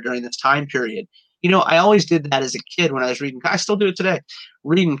character during this time period. I always did that as a kid when I was reading. I still do it today.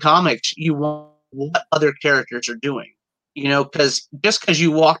 Reading comics, you want what other characters are doing, because just because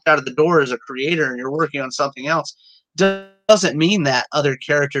you walked out of the door as a creator and you're working on something else doesn't mean that other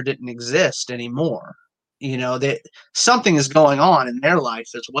character didn't exist anymore. That something is going on in their life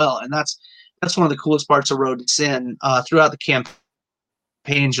as well. And that's one of the coolest parts of Road to Sin. Throughout the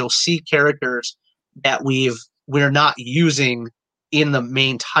campaigns, you'll see characters that we're not using in the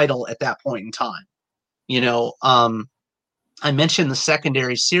main title at that point in time. I mentioned the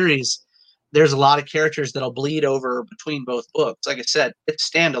secondary series. There's a lot of characters that'll bleed over between both books. Like I said, it's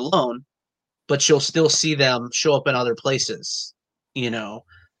standalone, but you'll still see them show up in other places,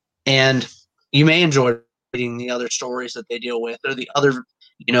 and you may enjoy reading the other stories that they deal with or the other,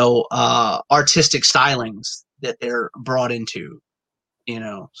 artistic stylings that they're brought into,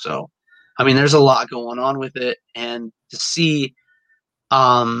 so, I mean, there's a lot going on with it, and to see,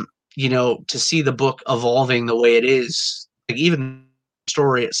 the book evolving the way it is, like even the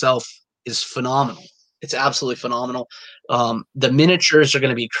story itself is phenomenal. It's absolutely phenomenal. The miniatures are going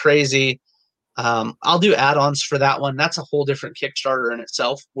to be crazy. I'll do add-ons for that one. That's a whole different Kickstarter in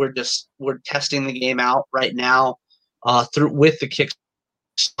itself. We're testing the game out right now with the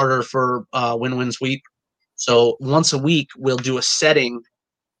Kickstarter for Win-Wins Week. So once a week, we'll do a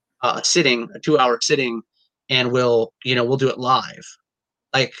 2-hour sitting, and we'll do it live.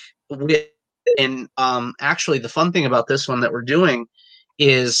 Actually, the fun thing about this one that we're doing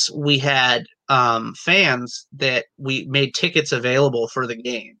is we had fans that we made tickets available for the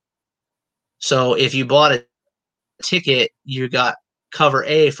game. So if you bought a ticket, you got cover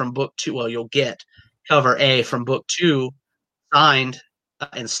A from book 2. Well, you'll get cover A from book 2 signed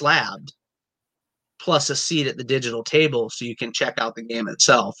and slabbed, plus a seat at the digital table so you can check out the game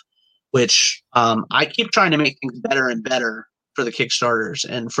itself, which I keep trying to make things better and better for the Kickstarters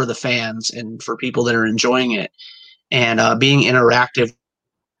and for the fans and for people that are enjoying it. And being interactive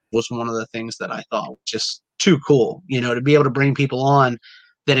was one of the things that I thought was just too cool, to be able to bring people on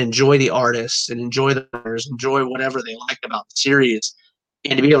that enjoy the artists and enjoy the players, enjoy whatever they like about the series,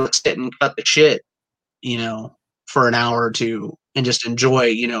 and to be able to sit and cut the shit, for an hour or two and just enjoy,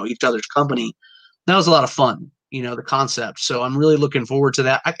 each other's company. That was a lot of fun, the concept. So I'm really looking forward to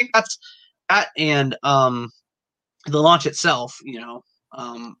that. I think that's that, and the launch itself,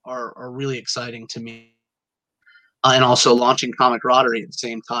 are really exciting to me. And also launching Comic Roddery at the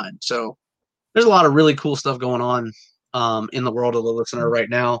same time. So there's a lot of really cool stuff going on in the world of the listener right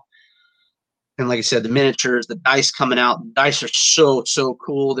now. And like I said, the miniatures, the dice coming out, the dice are so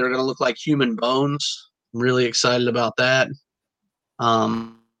cool. They're going to look like human bones. I'm really excited about that. I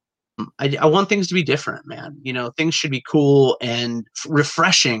want things to be different, man. Things should be cool and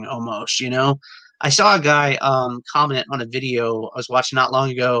refreshing almost, I saw a guy comment on a video I was watching not long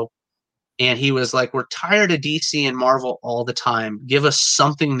ago, and he was like, we're tired of DC and Marvel all the time. Give us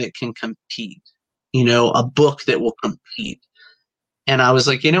something that can compete, a book that will compete. And I was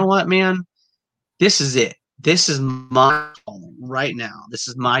like, you know what, man? This is it. This is my calling right now. This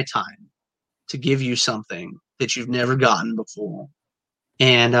is my time to give you something that you've never gotten before.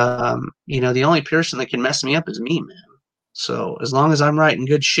 And, the only person that can mess me up is me, man. So as long as I'm writing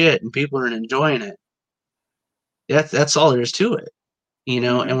good shit and people are enjoying it, that's all there is to it.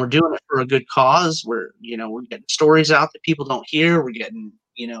 And we're doing it for a good cause. We're getting stories out that people don't hear. We're getting,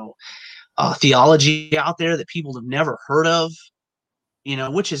 theology out there that people have never heard of,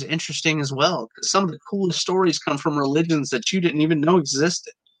 which is interesting as well. Because some of the coolest stories come from religions that you didn't even know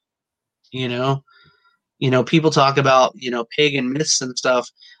existed. People talk about, pagan myths and stuff.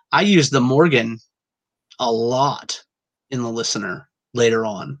 I use the Morgan a lot in the listener later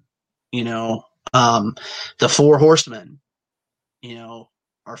on. The Four Horsemen,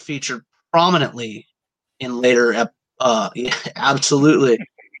 are featured prominently in later yeah, absolutely.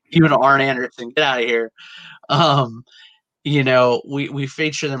 Even Arn Anderson, get out of here. We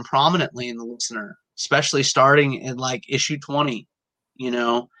feature them prominently in the listener, especially starting in like issue 20,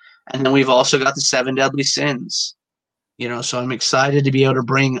 and then we've also got the 7 Deadly Sins, So I'm excited to be able to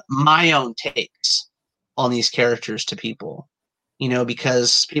bring my own takes on these characters to people,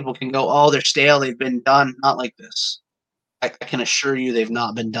 because people can go, oh, they're stale, they've been done not like this. I can assure you they've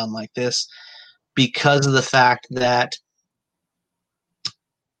not been done like this, because of the fact that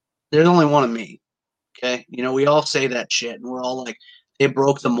there's only one of me. Okay. We all say that shit, and we're all like, they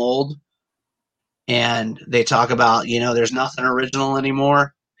broke the mold, and they talk about, there's nothing original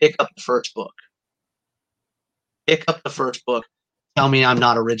anymore. Pick up the first book. Pick up the first book. Tell me I'm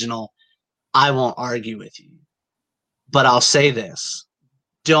not original. I won't argue with you. But I'll say this.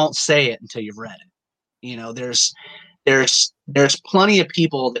 Don't say it until you've read it. There's plenty of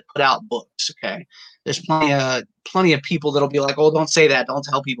people that put out books, okay? There's plenty of people that'll be like, oh, don't say that. Don't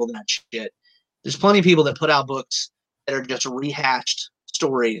tell people that shit. There's plenty of people that put out books that are just rehashed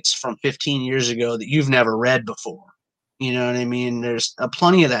stories from 15 years ago that you've never read before. You know what I mean? There's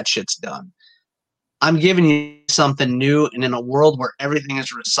plenty of that shit's done. I'm giving you something new, and in a world where everything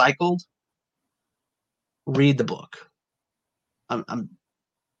is recycled, read the book. I'm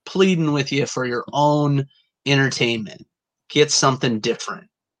pleading with you for your own entertainment. Get something different,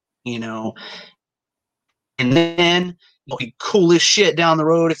 and then it'll be cool as shit down the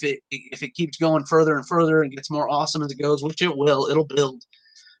road if it keeps going further and further and gets more awesome as it goes, which it will. It'll build.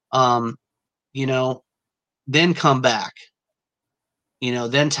 Then come back.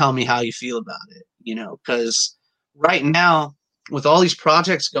 Then tell me how you feel about it. Because right now, with all these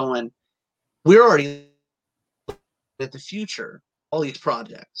projects going, we're already at the future. All these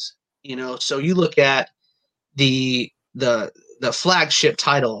projects. So you look at the flagship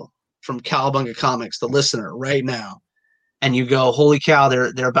title from Cowabunga Comics, The Listener, right now, and you go, holy cow,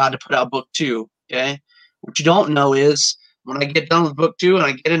 they're about to put out book 2. Okay, what you don't know is when I get done with book 2 and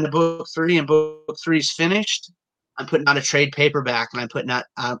I get into book 3 and book 3 is finished, I'm putting out a trade paperback, and I'm putting out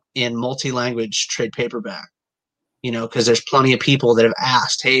in multi-language trade paperback. Because there's plenty of people that have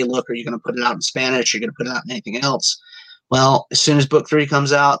asked, hey, look, are you going to put it out in Spanish? Are you going to put it out in anything else? Well, as soon as book 3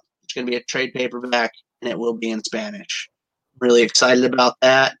 comes out, it's going to be a trade paperback, and it will be in Spanish. Really excited about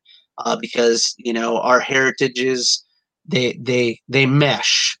that because, our heritages, they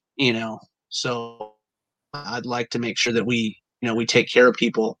mesh, so I'd like to make sure that we take care of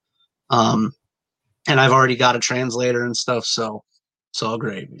people. And I've already got a translator and stuff, so it's all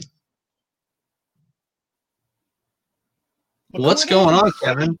great. What's going on,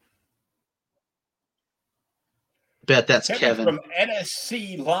 Kevin? Bet that's Kevin from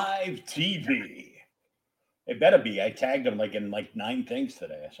NSC Live TV. It better be. I tagged him in 9 things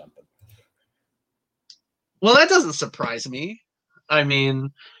today or something. Well, that doesn't surprise me. I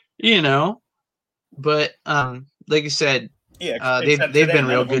mean, but like you said, they've been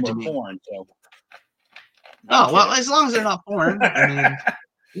real good to me. Porn, so. Oh, well, as long as they're not porn. I mean,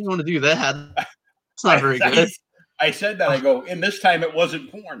 you don't want to do that. It's not very good. I said that. I go, and this time it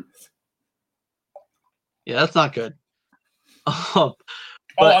wasn't porn. Yeah, that's not good. I'm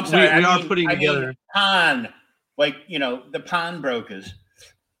sorry. We are putting together pawn, the pawnbrokers.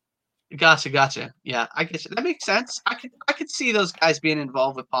 Gotcha. Yeah, I guess that makes sense. I could see those guys being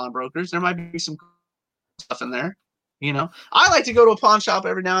involved with pawnbrokers. There might be some cool stuff in there. I like to go to a pawn shop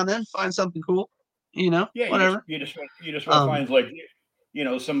every now and then, find something cool. Yeah, whatever. You just want to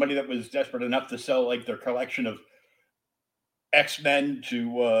find somebody that was desperate enough to sell their collection of X-Men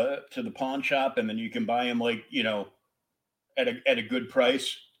to the pawn shop, and then you can buy them at a good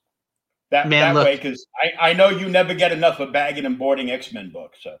price. That way, because I know you never get enough of bagging and boarding X-Men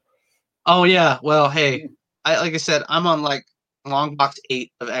books. So. Oh yeah, well, hey, like I said, I'm on long box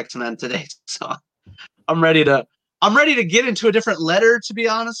 8 of X-Men today, so I'm ready to get into a different letter, to be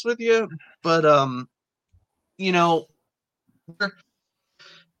honest with you. But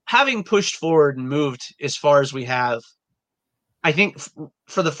having pushed forward and moved as far as we have, I think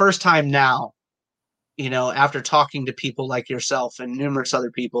for the first time now, after talking to people like yourself and numerous other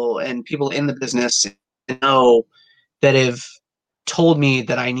people and people in the business, that have told me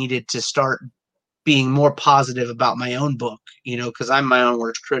that I needed to start being more positive about my own book, because I'm my own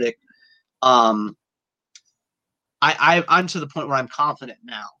worst critic. I'm to the point where I'm confident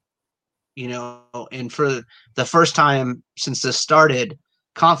now, and for the first time since this started,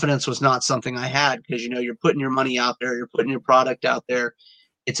 confidence was not something I had, because, you're putting your money out there, you're putting your product out there.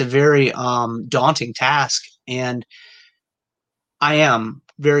 It's a very daunting task, and I am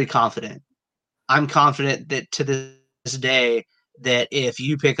very confident. I'm confident that to this day, that if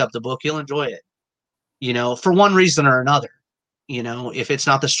you pick up the book, you'll enjoy it, for one reason or another. If it's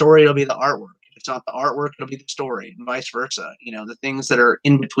not the story, it'll be the artwork. If it's not the artwork, it'll be the story, and vice versa. The things that are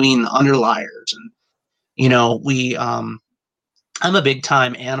in between, the underliers. And, I'm a big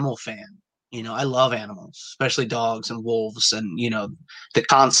time animal fan. I love animals, especially dogs and wolves, and the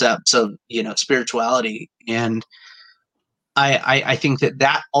concepts of spirituality. And I think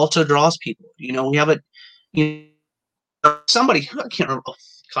that also draws people. We have somebody, I can't remember,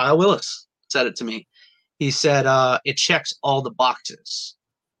 Kyle Willis said it to me. He said it checks all the boxes,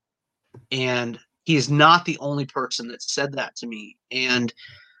 and he's not the only person that said that to me. And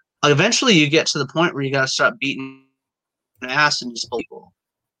eventually you get to the point where you got to start beating ass and just people,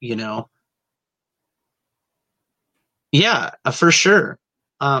 Yeah, for sure.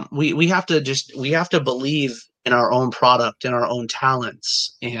 We have to believe in our own product and our own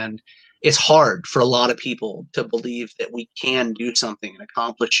talents, and it's hard for a lot of people to believe that we can do something and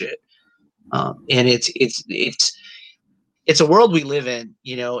accomplish it. And it's a world we live in,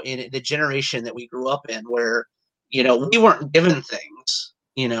 in the generation that we grew up in, where we weren't given things.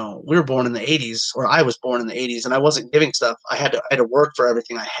 We were born in the '80s, or I was born in the '80s, and I wasn't giving stuff. I had to work for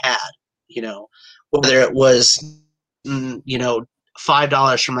everything I had. Whether it was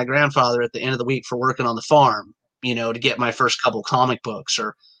 $5 from my grandfather at the end of the week for working on the farm, to get my first couple comic books,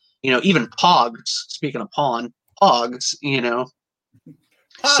 or even Pogs. Speaking of Pogs, Pogs.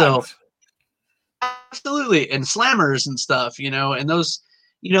 So absolutely, and slammers and stuff, and those,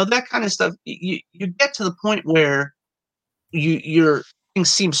 that kind of stuff. You get to the point where your things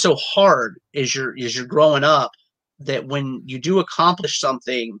seem so hard as you're growing up, that when you do accomplish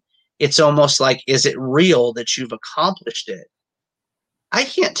something, it's almost like, is it real that you've accomplished it? I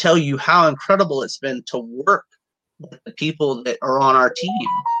can't tell you how incredible it's been to work with the people that are on our team,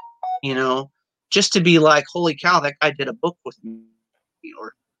 just to be like, holy cow, that guy did a book with me,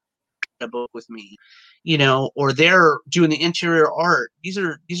 or a book with me, or they're doing the interior art. These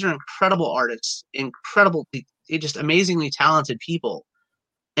are incredible artists, they're just amazingly talented people.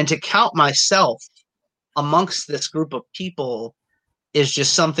 And to count myself amongst this group of people is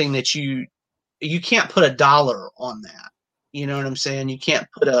just something that you can't put a dollar on that. You know what I'm saying? You can't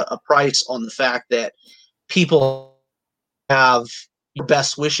put a price on the fact that people have your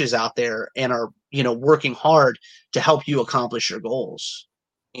best wishes out there and are, working hard to help you accomplish your goals,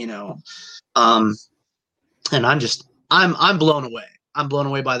 and I'm blown away. I'm blown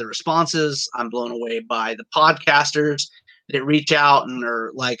away by the responses. I'm blown away by the podcasters that reach out and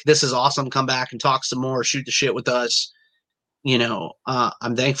are like, this is awesome. Come back and talk some more, shoot the shit with us.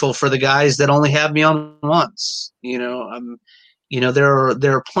 I'm thankful for the guys that only have me on once. There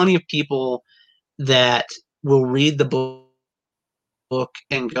are plenty of people that will read the book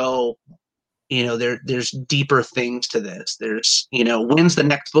and go, there's deeper things to this. There's, when's the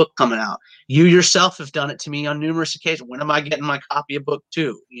next book coming out? You yourself have done it to me on numerous occasions. When am I getting my copy of book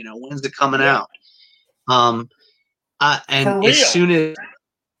 2? When's it coming out? And as soon as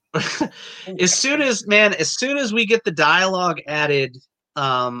as soon as we get the dialogue added,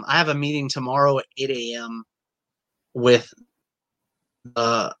 I have a meeting tomorrow at 8 a.m. with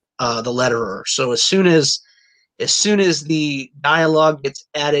the letterer. So as soon as the dialogue gets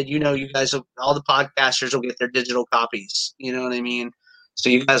added, you guys, all the podcasters will get their digital copies. You know what I mean? So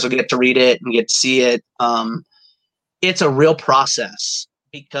you guys will get to read it and get to see it. It's a real process,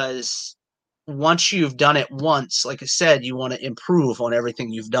 because once you've done it once, like I said, you want to improve on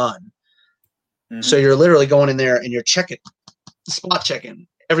everything you've done. Mm-hmm. So you're literally going in there and you're spot checking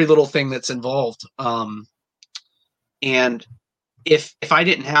every little thing that's involved. And if I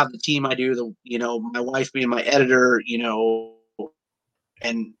didn't have the team I do, my wife being my editor,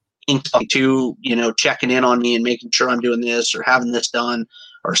 and to, checking in on me and making sure I'm doing this or having this done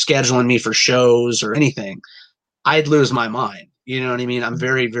or scheduling me for shows or anything, I'd lose my mind. You know what I mean? I'm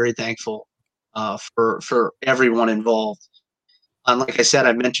very, very thankful for everyone involved. And like I said,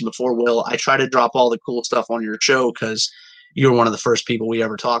 I mentioned before, Will, I try to drop all the cool stuff on your show because you're one of the first people we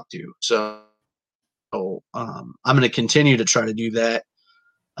ever talked to. So I'm going to continue to try to do that,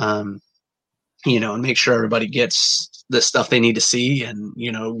 and make sure everybody gets the stuff they need to see and,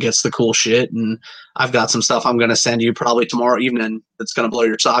 gets the cool shit. And I've got some stuff I'm going to send you probably tomorrow evening that's going to blow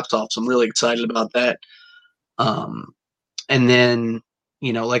your socks off. So I'm really excited about that. And then,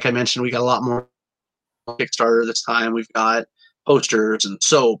 like I mentioned, we got a lot more Kickstarter this time. We've got posters and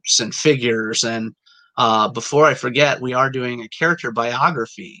soaps and figures. And before I forget, we are doing a character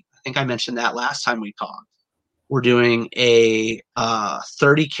biography. I think I mentioned that last time we talked. We're doing a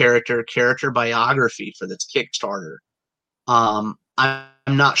 30 character biography for this Kickstarter. I'm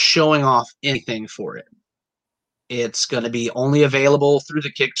not showing off anything for it. It's going to be only available through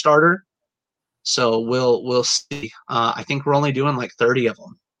the Kickstarter. So we'll see. I think we're only doing like 30 of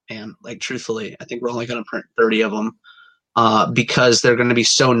them. And like, truthfully, I think we're only going to print 30 of them because they're going to be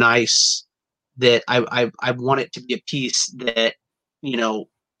so nice that I want it to be a piece that,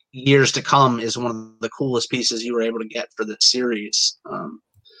 years to come is one of the coolest pieces you were able to get for this series. I'm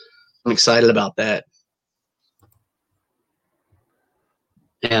excited about that.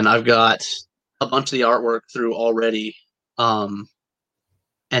 And I've got a bunch of the artwork through already. And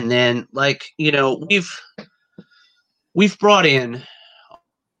then, like, you know, we've brought in,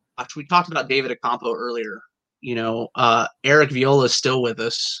 we talked about David Acampo earlier. You know, Eric Viola is still with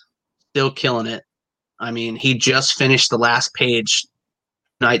us, still killing it. I mean, he just finished the last page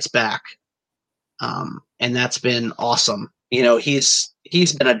nights back. And that's been awesome. You know, he's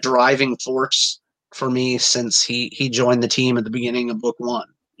been a driving force for me since he joined the team at the beginning of book one,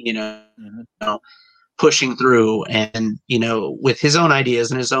 you know, pushing through and, you know, with his own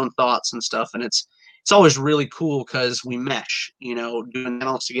ideas and his own thoughts and stuff. And it's always really cool because we mesh, you know, doing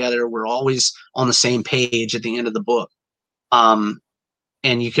panels together. We're always on the same page at the end of the book.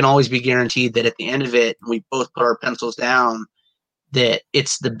 And you can always be guaranteed that at the end of it, we both put our pencils down, that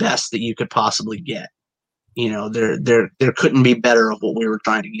it's the best that you could possibly get. You know, there couldn't be better of what we were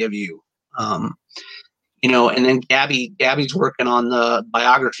trying to give you. You know, and then Gabby's working on the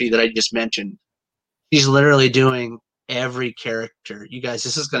biography that I just mentioned. She's literally doing every character. You guys,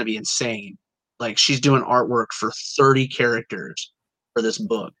 this is going to be insane. Like, she's doing artwork for 30 characters for this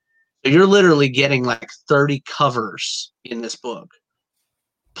book. So you're literally getting like 30 covers in this book,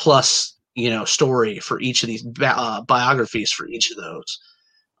 plus, you know, story for each of these biographies for each of those.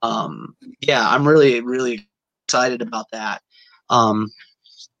 Yeah, I'm really, really excited about that. And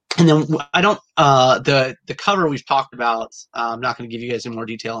then I don't, the cover we've talked about, I'm not going to give you guys any more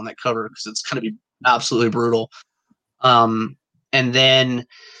detail on that cover because it's going to be absolutely brutal. And then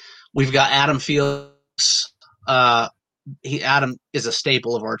we've got Adam Fields. Adam is a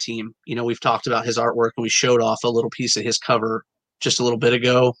staple of our team. You know, we've talked about his artwork and we showed off a little piece of his cover just a little bit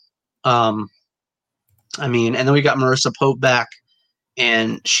ago. I mean, and then we got Marissa Pope back,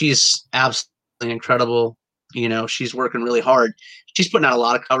 and she's absolutely incredible. You know, she's working really hard. She's putting out a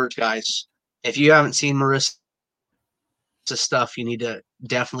lot of covers, guys. If you haven't seen Marissa's stuff, you need to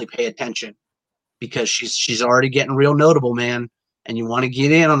definitely pay attention because she's already getting real notable, man. And you want to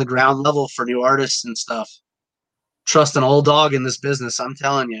get in on the ground level for new artists and stuff. Trust an old dog in this business, I'm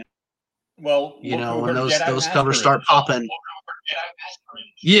telling you. Well, you know, when those covers start popping.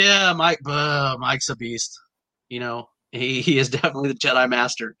 Yeah, Mike's a beast. You know, he is definitely the Jedi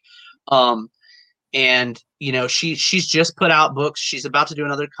Master. And you know, she's just put out books. She's about to do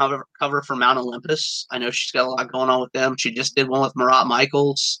another cover for Mount Olympus. I know she's got a lot going on with them. She just did one with Marat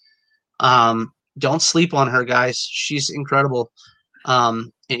Michaels. Don't sleep on her, guys. She's incredible.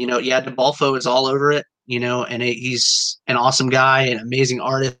 And you know, yeah, DeBalfo is all over it. You know, and he's an awesome guy, an amazing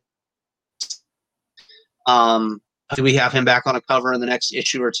artist. Do we have him back on a cover in the next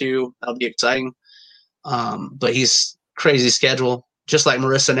issue or two? That'll be exciting. But he's crazy schedule, just like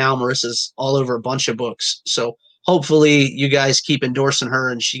Marissa now. Marissa's all over a bunch of books. So hopefully you guys keep endorsing her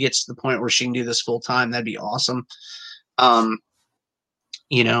and she gets to the point where she can do this full time. That'd be awesome.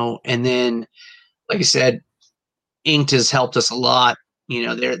 You know, and then, like I said, Inked has helped us a lot. You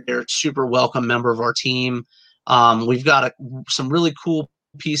know, they're a super welcome member of our team. We've got some really cool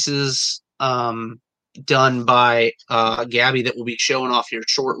pieces done by Gabby that will be showing off here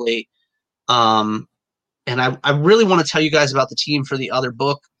shortly. And I really want to tell you guys about the team for the other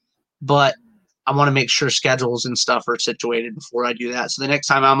book, but I want to make sure schedules and stuff are situated before I do that. So the next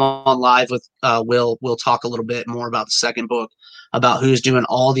time I'm on live with Will, we'll talk a little bit more about the second book, about who's doing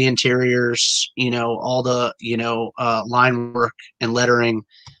all the interiors, you know, all the, you know, line work and lettering,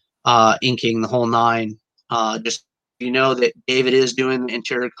 inking, the whole nine. Just, you know, that David is doing the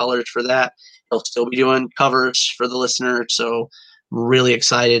interior colors for that. He'll still be doing covers for the listener. So I'm really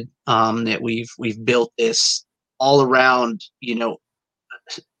excited that we've built this all around, you know,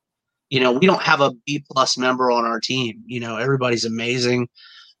 we don't have a B+ member on our team. You know, everybody's amazing.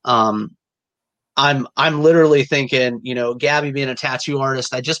 I'm literally thinking, you know, Gabby being a tattoo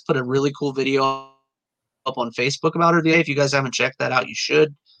artist, I just put a really cool video up on Facebook about her today. If you guys haven't checked that out, you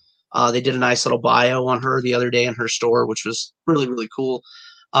should. They did a nice little bio on her the other day in her store, which was really, really cool.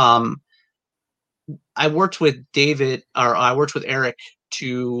 I worked with Eric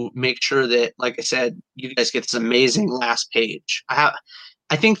to make sure that, like I said, you guys get this amazing last page.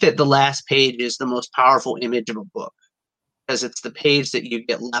 I think that the last page is the most powerful image of a book because it's the page that you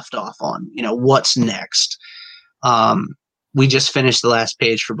get left off on. You know, what's next? We just finished the last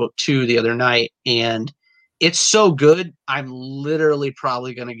page for book 2 the other night, and it's so good. I'm literally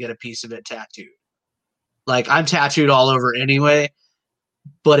probably going to get a piece of it tattooed. Like, I'm tattooed all over anyway,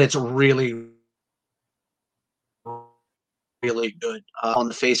 but it's really, really good on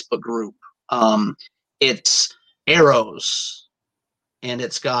the Facebook group. It's arrows, and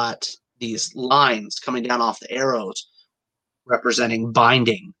it's got these lines coming down off the arrows representing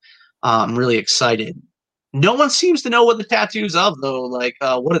binding. I'm really excited. No one seems to know what the tattoo's of, though, like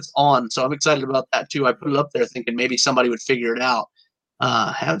what it's on. So I'm excited about that, too. I put it up there thinking maybe somebody would figure it out.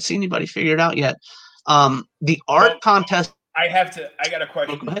 Haven't seen anybody figure it out yet. The art contest. I got a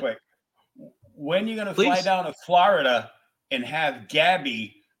question quick. When are you going to fly down to Florida and have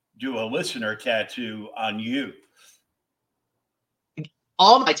Gabby do a listener tattoo on you?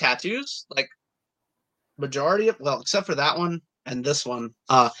 All my tattoos, like majority of, well, except for that one and this one.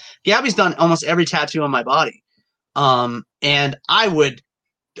 Gabby's done almost every tattoo on my body. And I would,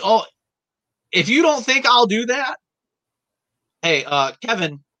 if you don't think I'll do that, hey,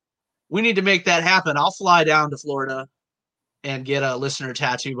 Kevin, we need to make that happen. I'll fly down to Florida and get a listener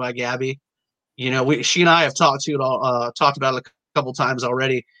tattoo by Gabby. You know, she and I have talked about it a couple times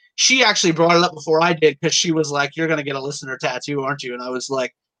already. She actually brought it up before I did because she was like, "You're going to get a listener tattoo, aren't you?" And I was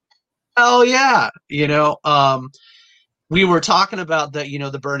like, "Oh yeah." You know, we were talking about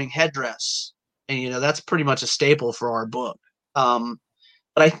the burning headdress, and that's pretty much a staple for our book. But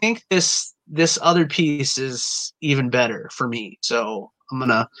I think this other piece is even better for me, so I'm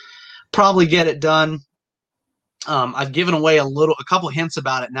gonna probably get it done. I've given away a couple hints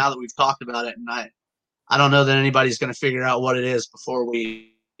about it now that we've talked about it, and I don't know that anybody's going to figure out what it is before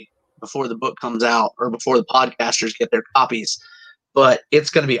the book comes out or before the podcasters get their copies. But it's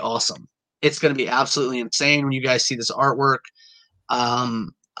going to be awesome. It's going to be absolutely insane when you guys see this artwork.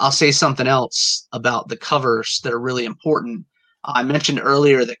 I'll say something else about the covers that are really important. I mentioned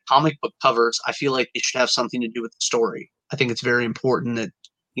earlier that comic book covers, I feel like they should have something to do with the story. I think it's very important that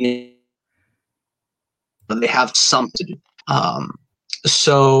they have something to do.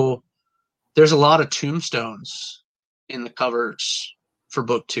 So there's a lot of tombstones in the covers for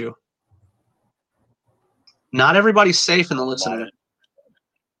book 2. Not everybody's safe in the listener.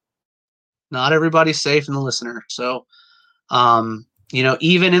 Not everybody's safe in the listener. So,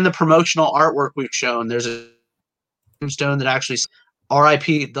 even in the promotional artwork we've shown, there's a tombstone that actually says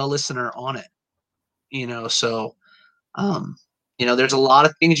R.I.P. the listener on it. So, there's a lot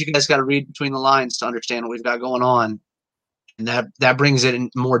of things you guys got to read between the lines to understand what we've got going on. And that brings it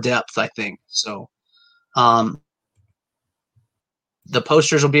in more depth, I think. So, the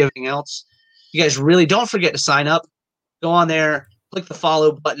posters will be everything else. You guys really don't forget to sign up. Go on there, click the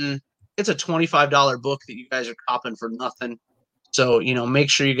follow button. It's a $25 book that you guys are copping for nothing. So, make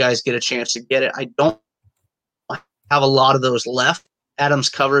sure you guys get a chance to get it. I don't have a lot of those left. Adam's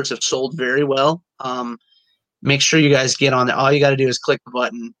covers have sold very well. Make sure you guys get on there. All you got to do is click the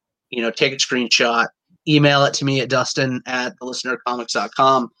button, take a screenshot, email it to me at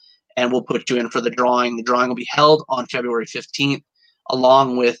dustin@thelistenercomics.com, and we'll put you in for the drawing. The drawing will be held on February 15th,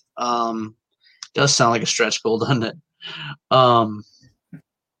 along with, does sound like a stretch goal, doesn't it?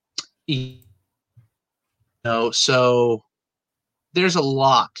 So there's a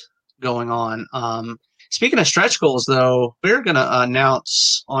lot going on. Speaking of stretch goals, though, we're going to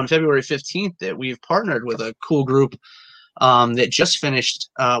announce on February 15th that we've partnered with a cool group that just finished,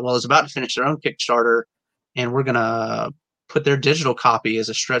 is about to finish their own Kickstarter, and we're going to put their digital copy as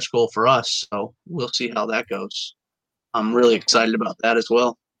a stretch goal for us. So we'll see how that goes. I'm really excited about that as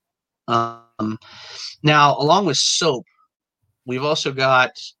well. Now, along with soap, we've also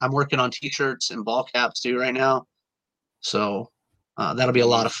I'm working on t-shirts and ball caps too right now. So that'll be a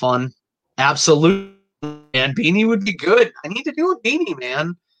lot of fun. Absolutely. And beanie would be good. I need to do a beanie,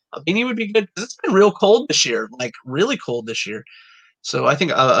 man. A beanie would be good because it's been real cold this year, like really cold this year. So I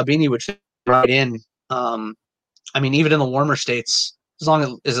think a beanie would fit right in. Even in the warmer states, as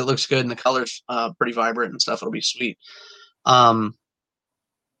long as it looks good and the color's pretty vibrant and stuff, it'll be sweet.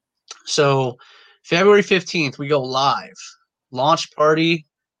 So February 15th, we go live. Launch party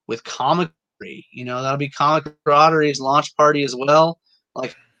with Comic. That'll be Comic Camaraderie's launch party as well.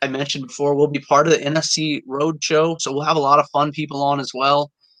 Like I mentioned before, we'll be part of the NSC Roadshow, so we'll have a lot of fun people on as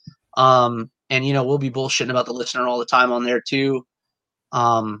well. And we'll be bullshitting about the listener all the time on there too.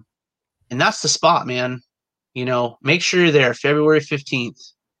 And that's the spot, man. Make sure you're there February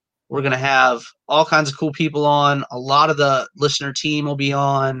 15th. We're going to have all kinds of cool people on. A lot of the listener team will be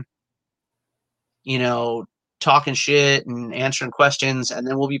on, talking shit and answering questions. And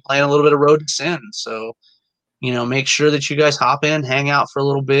then we'll be playing a little bit of Road to Sin. So, make sure that you guys hop in, hang out for a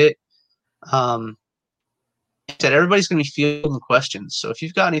little bit. Said everybody's going to be fielding questions. So if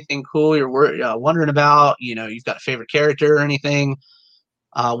you've got anything cool you're wondering about, you've got a favorite character or anything,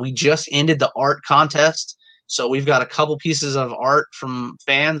 we just ended the art contest. So we've got a couple pieces of art from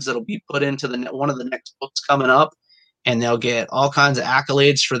fans that'll be put into one of the next books coming up, and they'll get all kinds of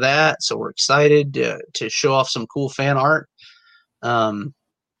accolades for that. So we're excited to show off some cool fan art. And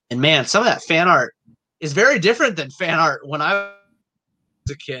man, some of that fan art is very different than fan art when I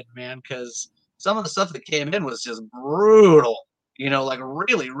was a kid, man, because some of the stuff that came in was just brutal, like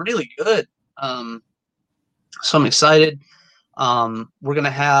really, really good. So I'm excited. We're going to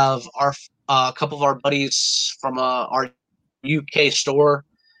have a couple of our buddies from our UK store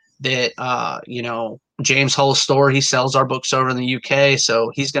that, James Hull's store, he sells our books over in the UK.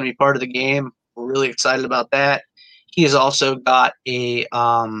 So he's going to be part of the game. We're really excited about that. He has also got a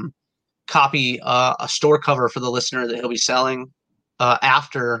copy, a store cover for the listener that he'll be selling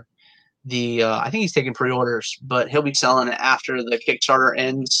after I think he's taking pre-orders, but he'll be selling it after the Kickstarter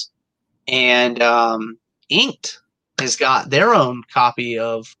ends. And Inked has got their own copy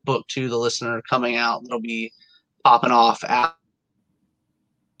of Book 2, The Listener, coming out. That'll be popping off after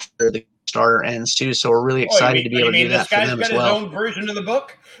the Kickstarter ends too. So we're really excited to be able to do that for them as well. This guy's got his own version of the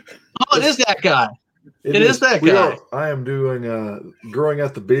book? Oh, it is that guy. It is that guy. I am doing growing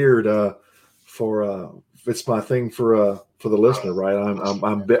out the beard for it's my thing for the listener, right?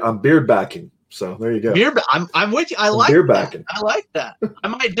 I'm beard backing. So there you go. I'm with you. I like beard that. backing. I like that.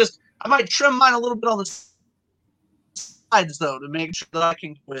 I might trim mine a little bit on the sides though to make sure that I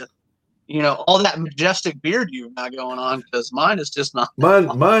can with all that majestic beard you've got going on, because mine is just not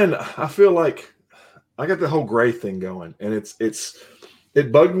mine. I feel like I got the whole gray thing going, and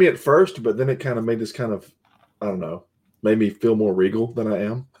it bugged me at first, but then it kind of made this kind of, I don't know, made me feel more regal than I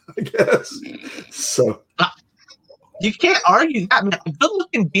am, I guess. So you can't argue that, man. A good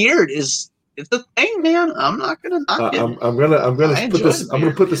looking beard it's a thing, man. I'm not gonna knock it. I'm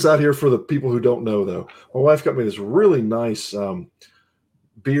gonna put this out here for the people who don't know though. My wife got me this really nice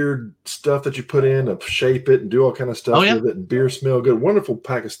beard stuff that you put in to shape it and do all kind of stuff with it, and beard smell good. Wonderful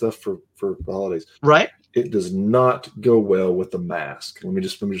pack of stuff for the holidays. Right. It does not go well with the mask. Let me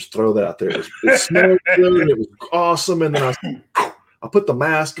just throw that out there. It smelled good and it was awesome. And then I put the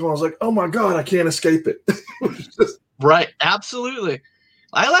mask on. I was like, oh my God, I can't escape it. Right. Absolutely.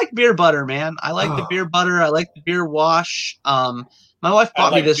 I like beer butter, man. I like the beer butter. I like the beer wash. My wife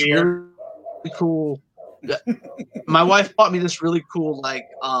bought me this really cool. My wife bought me this really cool,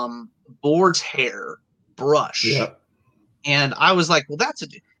 boar's hair brush. Yeah. And I was like, well,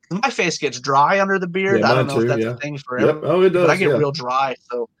 my face gets dry under the beard. I don't know if that's a thing for everyone. Oh, it does. But I get real dry.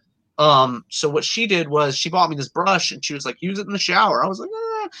 So what she did was she bought me this brush and she was like, use it in the shower. I was like,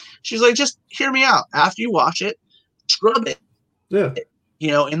 She's like, just hear me out. After you wash it, scrub it. Yeah.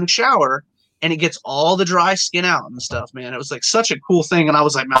 In the shower, and it gets all the dry skin out and stuff, man. It was like such a cool thing. And I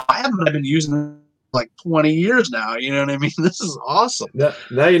was like, man, I haven't been using it like 20 years now. You know what I mean? This is awesome.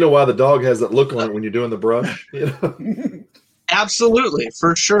 Now you know why the dog has that look on it when you're doing the brush. Absolutely,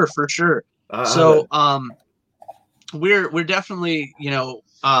 for sure. So we're definitely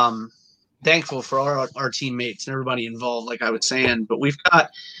thankful for our teammates and everybody involved, like I was saying. But we've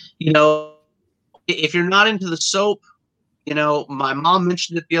got, if you're not into the soap, my mom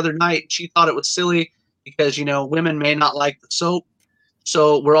mentioned it the other night. She thought it was silly because women may not like the soap.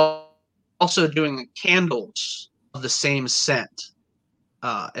 So we're also doing candles of the same scent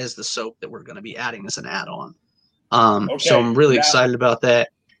as the soap that we're going to be adding as an add-on. So I'm really excited about that.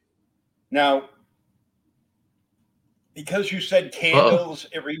 Now, because you said candles,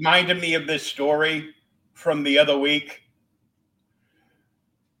 it reminded me of this story from the other week.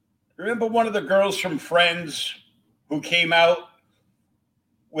 Remember one of the girls from Friends who came out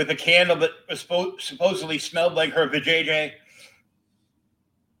with a candle that was supposedly smelled like her vajayjay?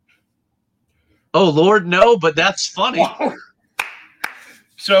 Oh, Lord, no, but that's funny.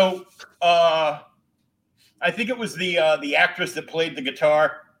 So, I think it was the actress that played the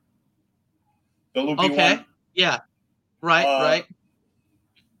guitar, the loopy one. Yeah, right.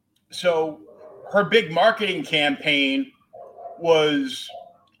 So, her big marketing campaign was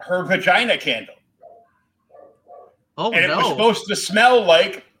her vagina candle. Oh, and it was supposed to smell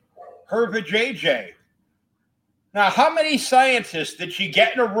like her vajayjay. Now, how many scientists did she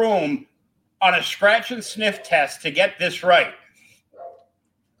get in a room on a scratch and sniff test to get this right?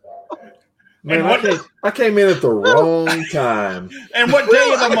 Man, I came in at the wrong time. And what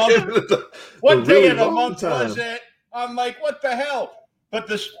day of the month? What day of the month was it? I'm like, what the hell? But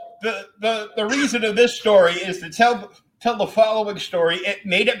the reason of this story is to tell the following story. It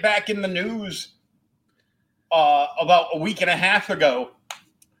made it back in the news about a week and a half ago.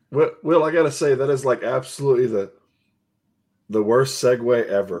 Will, I gotta say that is like absolutely the worst segue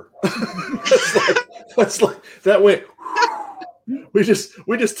ever. that's like that went. We just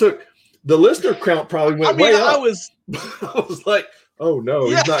took the listener count probably went way up. I was like, oh no,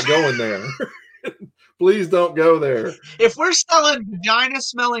 he's not going there. Please don't go there. If we're selling vagina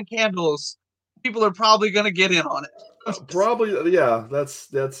smelling candles, people are probably going to get in on it. Probably, yeah. That's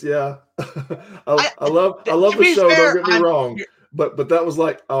yeah. I love the show. Fair, don't get me wrong, but that was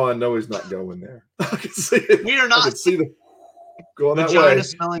like, oh, I know he's not going there. I can see it. We are not. I can see the going that way. Vagina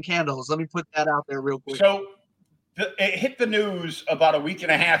smelling candles. Let me put that out there real quick. So it hit the news about a week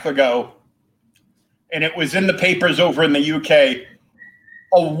and a half ago, and it was in the papers over in the UK.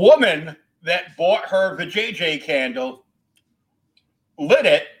 A woman that bought her vajayjay candle lit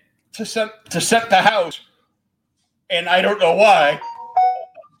it to set the house, and I don't know why,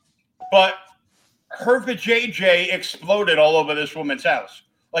 but her vajayjay exploded all over this woman's house.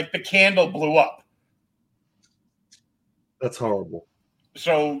 Like the candle blew up. That's horrible.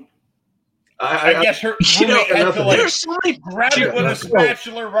 So I guess her roommate had to grab it with a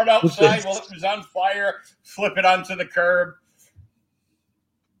spatula, run outside while it was on fire, flip it onto the curb.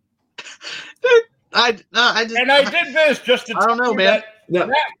 I did this just to. I don't know, man.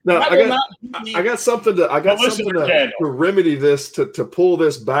 I got something to remedy this, to pull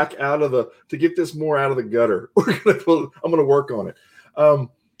this back out of to get this more out of the gutter. I'm gonna work on it.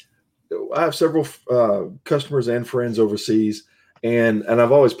 I have several customers and friends overseas, and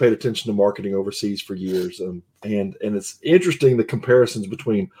I've always paid attention to marketing overseas for years. And it's interesting, the comparisons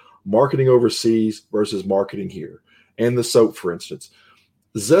between marketing overseas versus marketing here. And the soap, for instance.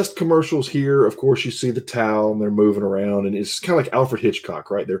 Zest commercials here, of course, you see the towel and they're moving around, and it's kind of like Alfred Hitchcock,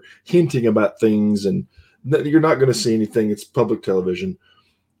 right? They're hinting about things, and you're not going to see anything. It's public television.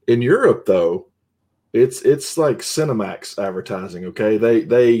 In Europe, though, it's like Cinemax advertising. Okay,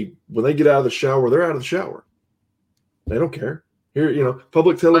 they when they get out of the shower, they're out of the shower. They don't care. Here,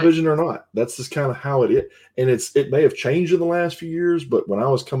 public television or not, that's just kind of how it is. And it may have changed in the last few years, but when I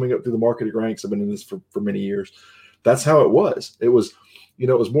was coming up through the marketing ranks, I've been in this for many years. That's how it was. It was. It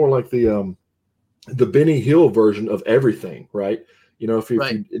was more like the Benny Hill version of everything, right? If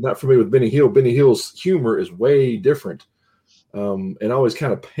you're not familiar with Benny Hill's humor is way different, and always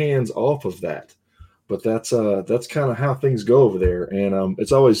kind of pans off of that. But that's kind of how things go over there, and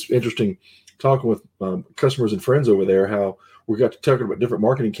it's always interesting talking with customers and friends over there how we got to talking about different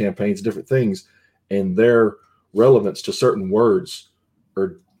marketing campaigns, different things, and their relevance to certain words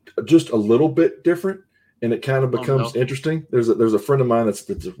are just a little bit different. And it kind of becomes interesting. There's a friend of mine that's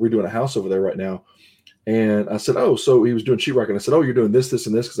redoing a house over there right now. And I said, oh, so he was doing sheetrock. And I said, oh, you're doing this,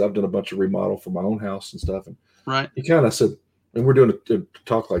 and this, because I've done a bunch of remodel for my own house and stuff. And he kind of said, and we're doing a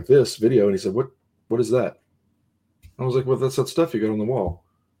talk like this video. And he said, what is that? I was like, well, that's that stuff you got on the wall.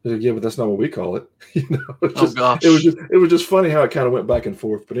 He said, yeah, but that's not what we call it. Gosh. It was just funny how it kind of went back and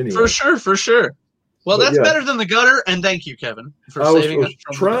forth. But anyway. For sure. Well, that's better than the gutter, and thank you, Kevin, for saving us.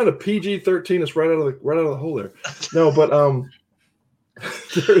 Trying to PG-13 us right out of the hole there. No, but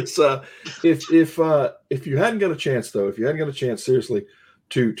there's if you hadn't got a chance, seriously,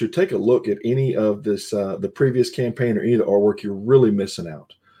 to take a look at any of this the previous campaign or any of the artwork, you're really missing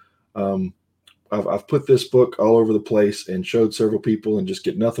out. I've put this book all over the place and showed several people, and just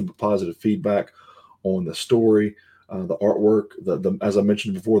get nothing but positive feedback on the story, the artwork, the as I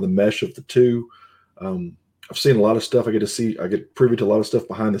mentioned before, the mesh of the two. I've seen a lot of stuff. I get privy to a lot of stuff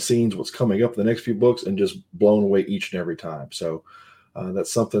behind the scenes, what's coming up in the next few books, and just blown away each and every time. So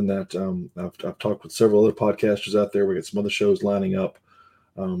that's something that I've talked with several other podcasters out there. We got some other shows lining up.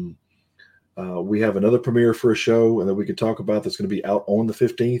 We have another premiere for a show and that we could talk about that's going to be out on the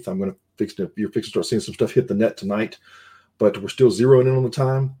 15th. You're fixing to start seeing some stuff hit the net tonight, but we're still zeroing in on the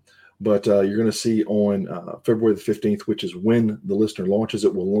time. But you're going to see on February the 15th, which is when the listener launches.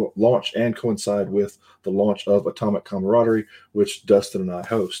 It will launch and coincide with the launch of Atomic Camaraderie, which Dustin and I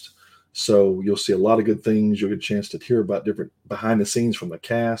host. So you'll see a lot of good things. You'll get a chance to hear about different behind the scenes from the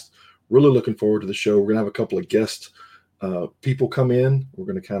cast. Really looking forward to the show. We're going to have a couple of guest people come in. We're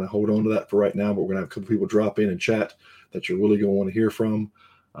going to kind of hold on to that for right now, but we're going to have a couple people drop in and chat that you're really going to want to hear from.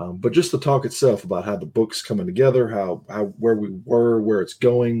 But just the talk itself about how the book's coming together, how where we were, where it's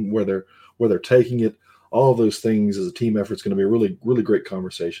going, where they're taking it, all of those things as a team effort is going to be a really, really great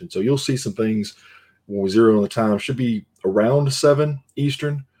conversation. So you'll see some things when we zero in the time. Should be around 7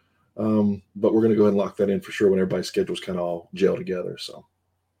 Eastern, but we're going to go ahead and lock that in for sure when everybody's schedules kind of all gel together. So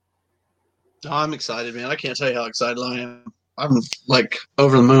I'm excited, man. I can't tell you how excited I am. I'm like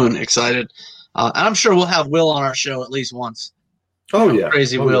over the moon excited, and I'm sure we'll have Will on our show at least once. Oh yeah,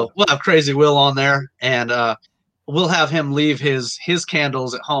 Crazy Will. Yeah. We'll have Crazy Will on there, and we'll have him leave his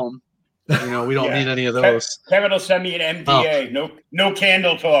candles at home. We don't need any of those. Kevin will send me an MDA. Oh. No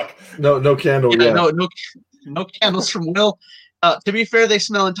candle talk. No candle. Yeah. No candles from Will. To be fair, they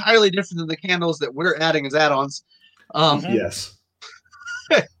smell entirely different than the candles that we're adding as add-ons. Yes,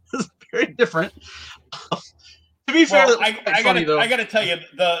 it's very different. To be fair, I got to tell you,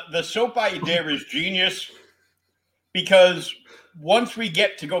 the soap idea is genius. because once we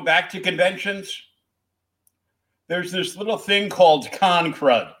get to go back to conventions, there's this little thing called con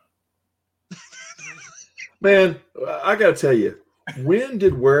crud. Man, I got to tell you, when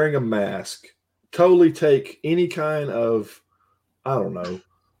did wearing a mask totally take any kind of, I don't know,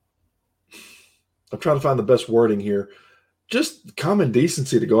 I'm trying to find the best wording here, just common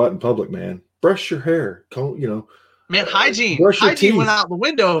decency to go out in public, man. Brush your hair, Man, hygiene. Brush your Hygiene teeth. went out the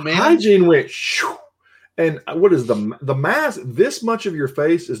window, man. Hygiene went shoo. And what is the mask? This much of your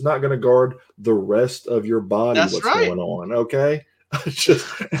face is not going to guard the rest of your body. That's what's right. going on? Okay, just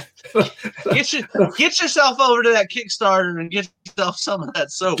get yourself over to that Kickstarter and get yourself some of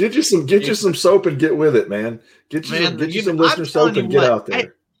that soap. Get you some soap and get with it, man. Get you some listener soap and get out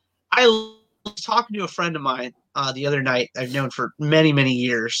there. I was talking to a friend of mine the other night I've known for many, many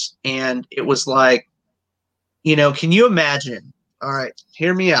years, and it was like, can you imagine? All right,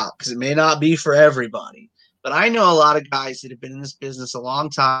 hear me out, because it may not be for everybody, but I know a lot of guys that have been in this business a long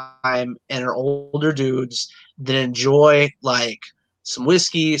time and are older dudes that enjoy like some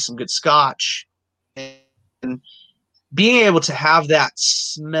whiskey, some good scotch, and being able to have that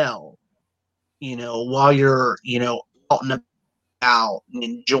smell, while you're, out and about and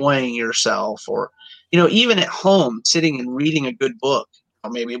enjoying yourself, or, even at home sitting and reading a good book. Or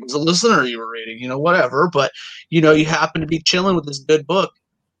maybe it was a listener you were reading, whatever. But, you happen to be chilling with this good book,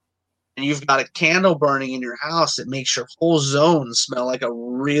 and you've got a candle burning in your house that makes your whole zone smell like a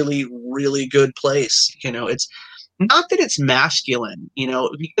really, really good place. It's not that it's masculine,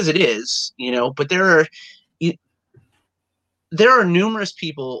 because it is, but there are numerous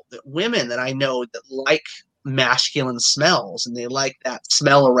women that I know that like masculine smells, and they like that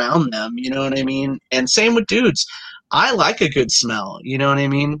smell around them. You know what I mean? And same with dudes. I like a good smell. You know what I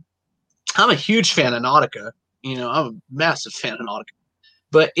mean? I'm a huge fan of Nautica. I'm a massive fan of Nautica.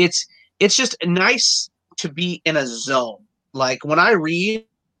 But it's just nice to be in a zone. Like when I read,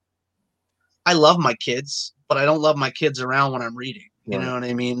 I love my kids, but I don't love my kids around when I'm reading. You know what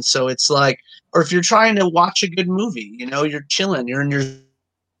I mean? So it's like, or if you're trying to watch a good movie, you're chilling, you're in your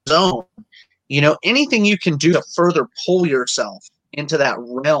zone. Anything you can do to further pull yourself into that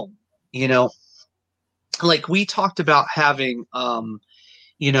realm, like we talked about having,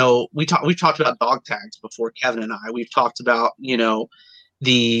 we've talked about dog tags before, Kevin and I. We've talked about,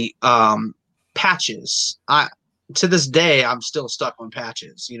 the patches. To this day, I'm still stuck on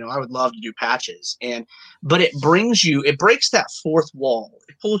patches. I would love to do patches, but it breaks that fourth wall.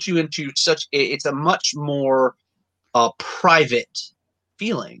 It pulls you into it's a much more private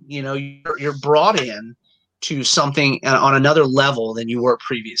feeling. You're brought in to something on another level than you were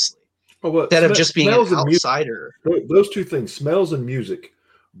previously. Instead of just being an outsider. Those two things, smells and music,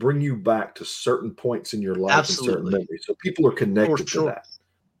 bring you back to certain points in your life. Absolutely. And certain memories. So people are connected to that.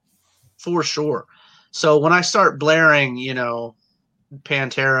 For sure. So when I start blaring,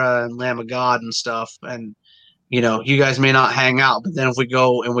 Pantera and Lamb of God and stuff, and, you guys may not hang out, but then if we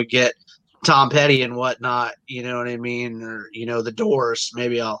go and we get Tom Petty and whatnot, you know what I mean? Or, the Doors,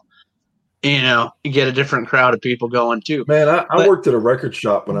 maybe I'll, get a different crowd of people going too. Man, I worked at a record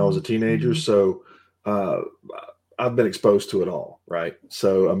shop when I was a teenager, so I've been exposed to it all, right?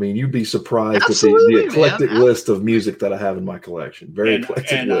 So, I mean, you'd be surprised at the eclectic list of music that I have in my collection. Very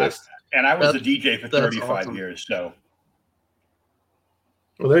eclectic list. And I was a DJ for 35 years, so.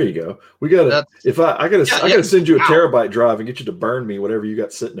 Well, there you go. We gotta. I gotta send you a terabyte drive and get you to burn me whatever you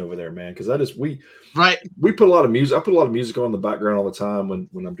got sitting over there, man. Because we put a lot of music. I put a lot of music on in the background all the time when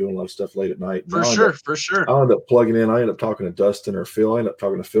I'm doing a lot of stuff late at night. For sure. I end up plugging in. I end up talking to Dustin or Phil. I end up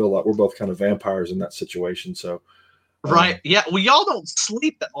talking to Phil a lot. We're both kind of vampires in that situation. So. Right. Yeah. Well, y'all don't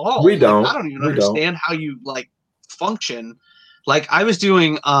sleep at all. We don't. I don't even understand how you function. Like I was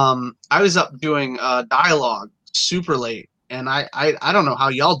up doing dialogue super late. And I don't know how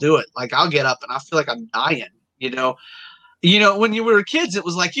y'all do it. Like I'll get up and I feel like I'm dying, when you were kids, it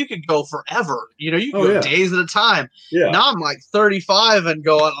was like you could go forever, you could go days at a time. Yeah. Now I'm like 35 and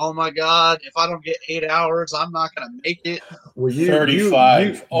going, oh my God, if I don't get 8 hours, I'm not going to make it. Well,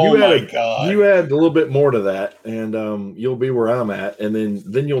 35. God. You add a little bit more to that and you'll be where I'm at. And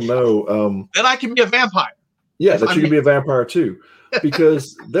then you'll know. Then I can be a vampire. Yeah, that you can be a vampire too.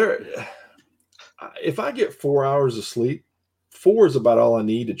 Because if I get 4 hours of sleep, 4 is about all I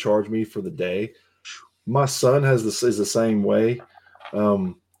need to charge me for the day. My son is the same way.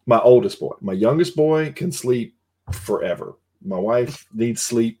 My oldest boy, my youngest boy can sleep forever. My wife needs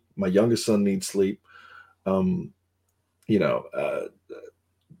sleep. My youngest son needs sleep.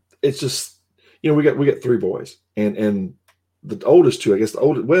 It's just, we got 3 boys and the oldest 2, I guess the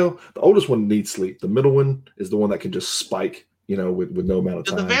oldest one needs sleep. The middle one is the one that can just spike, with no amount of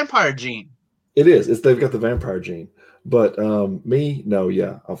time. The vampire gene. It is. They've got the vampire gene. But me, no,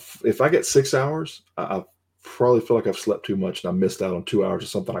 yeah. If I get 6 hours, I probably feel like I've slept too much and I missed out on 2 hours of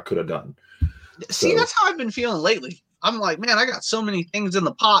something I could have done. See, So that's how I've been feeling lately. I'm like, man, I got so many things in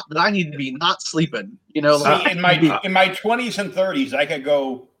the pot that I need to be not sleeping. You know, like See, in my 20s and 30s, I could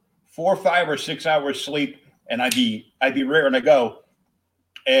go 4, 5, or 6 hours sleep, and I'd be raring to go.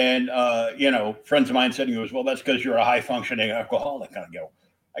 And friends of mine said, "He goes, well, that's because you're a high functioning alcoholic." I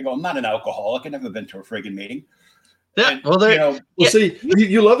go, I'm not an alcoholic. I've never been to a friggin' meeting. yeah, And, well, well, see,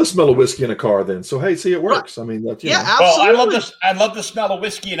 you love the smell of whiskey in a car, then. So hey, see, it works. I mean, that's absolutely. Well, I love the smell of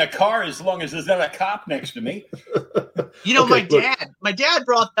whiskey in a car as long as there's not a cop next to me. My dad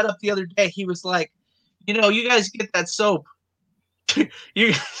brought that up the other day. He was like, you guys get that soap.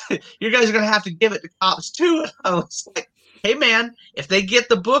 you guys are gonna have to give it to cops too. I was like, hey man, if they get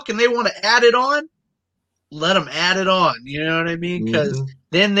the book and they want to add it on, let them add it on. You know what I mean? Because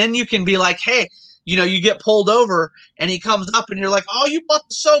then you can be like, hey, you get pulled over and he comes up and you're like, oh, you bought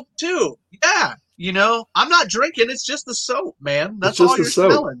the soap too? Yeah. I'm not drinking. It's just the soap, man. That's all you're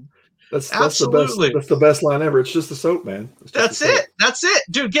smelling. That's the best line ever. It's just the soap, man. That's it. That's it,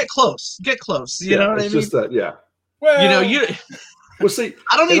 dude. Get close. You know what I mean? It's just that, yeah. Well, well, see,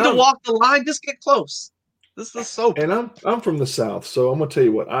 I don't need to walk the line. Just get close. This is the soap. And I'm from the South, so I'm gonna tell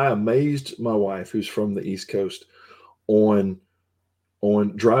you what. I amazed my wife, who's from the East Coast, on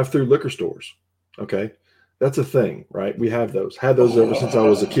drive-through liquor stores. Okay, that's a thing, right? We have those. Had those ever since I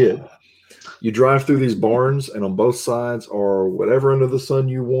was a kid. You drive through these barns, and on both sides are whatever under the sun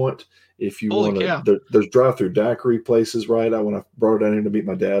you want. If you want to, there's drive-through daiquiri places, right? When I brought her down here to meet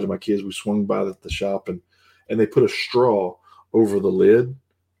my dad and my kids, we swung by the shop, and they put a straw over the lid,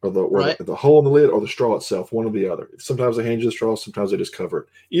 or the hole in the lid, or the straw itself, one or the other. Sometimes they hand you the straw, sometimes they just cover it.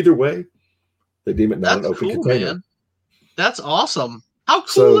 Either way, they deem it not an open container. Man. That's awesome. How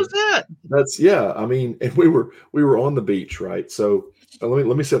cool is that? I mean, and we were on the beach, right? So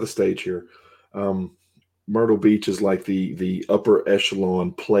let me set the stage here. Myrtle Beach is like the upper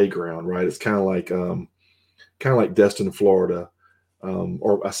echelon playground, right? It's kind of like Destin, Florida.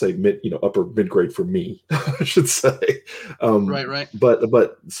 Or I say upper mid grade for me, I should say. Right.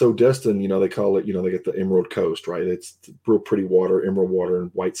 But so Destin, they call it, they get the Emerald Coast, right? It's real pretty water, emerald water,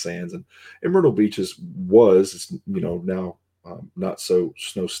 and white sands. And Myrtle Beach was now not so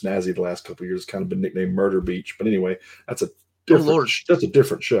snow snazzy the last couple of years. It's kind of been nicknamed Murder Beach. But anyway, that's a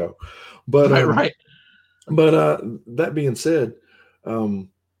different show. But right. But that being said,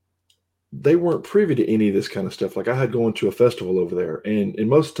 they weren't privy to any of this kind of stuff. Like I had going to a festival over there, and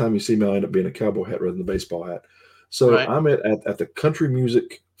most of the time you see me, I'll end up being a cowboy hat rather than a baseball hat. So I'm at the country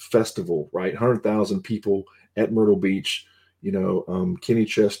music festival, right? 100,000 people at Myrtle Beach. Kenny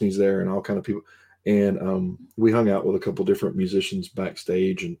Chesney's there and all kind of people. And we hung out with a couple different musicians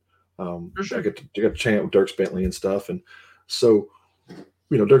backstage, and I got to chant with Dierks Bentley and stuff. And so,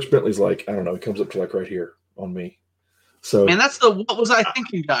 Dierks Bentley's like, I don't know, he comes up to like right here on me. So, and that's the what was I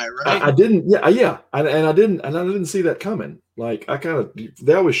thinking guy, right? I didn't, and I didn't see that coming. Like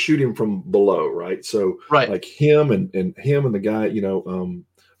they always shoot him from below, right? So, like him and the guy,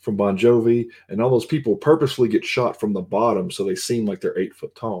 from Bon Jovi, and all those people purposefully get shot from the bottom, so they seem like they're 8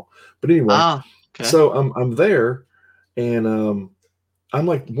 foot tall. But anyway, so I'm there, and I'm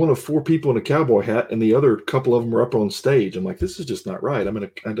like one of 4 people in a cowboy hat, and the other couple of them are up on stage. I'm like, this is just not right. I'm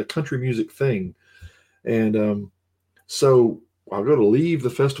at a country music thing, and so I'll go to leave the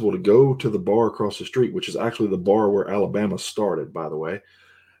festival to go to the bar across the street, which is actually the bar where Alabama started, by the way.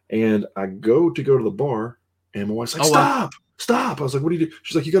 And I go to the bar, and my wife's like, stop. I was like, what do you do?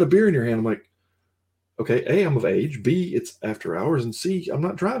 She's like, you got a beer in your hand. I'm like, okay, A, I'm of age. B, it's after hours. And C, I'm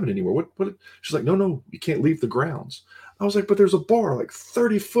not driving anywhere. What? She's like, no, you can't leave the grounds. I was like, but there's a bar like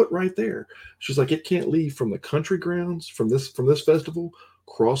 30 foot right there. She's like, it can't leave from the country grounds from this festival,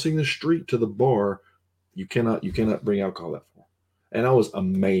 crossing the street to the bar. You cannot bring alcohol that far. And I was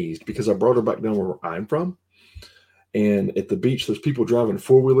amazed because I brought her back down where I'm from. And at the beach, there's people driving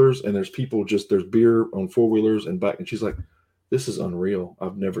 4-wheelers, and there's beer on 4-wheelers and back. And she's like, this is unreal. I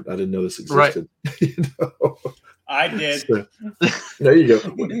didn't know this existed. Right. I did. So, there you go.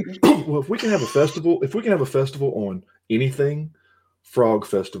 Well, if we can have a festival on anything, Frog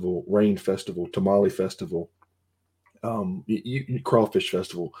Festival, Rain Festival, Tamale Festival, Crawfish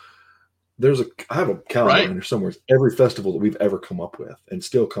Festival, I have a calendar in there somewhere. Every festival that we've ever come up with and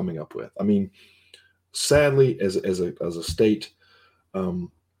still coming up with. I mean, sadly, as a state, when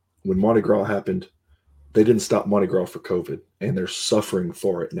Mardi Gras happened, they didn't stop Mardi Gras for COVID, and they're suffering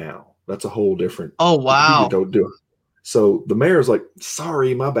for it now. That's a whole different. Oh wow! Don't do it. So the mayor's like,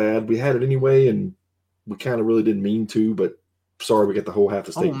 "Sorry, my bad. We had it anyway, and we kind of really didn't mean to, but sorry, we got the whole half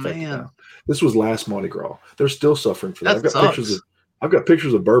the state infected man. now. This was last Mardi Gras. They're still suffering for that. I've got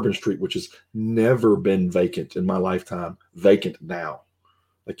pictures of Bourbon Street, which has never been vacant in my lifetime. Vacant now.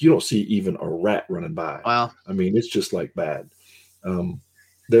 Like, you don't see even a rat running by. Wow. I mean, it's just like bad.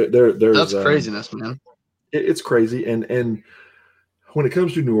 There's That's craziness, man. It's crazy. And when it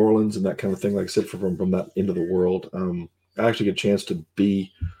comes to New Orleans and that kind of thing, like I said, from that end of the world, I actually get a chance to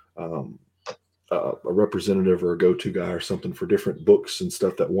be a representative or a go-to guy or something for different books and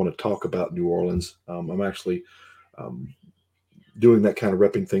stuff that want to talk about New Orleans. I'm actually doing that kind of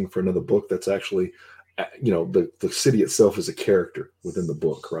repping thing for another book that's actually, the city itself is a character within the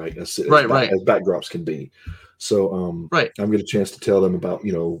book, right? As backdrops can be. So I'm getting a chance to tell them about,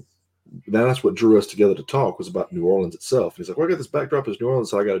 that's what drew us together to talk, was about New Orleans itself. And he's like, well, I got this backdrop as New Orleans,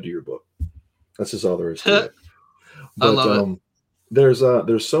 so I got to do your book. That's just all there is to it. But, I love it.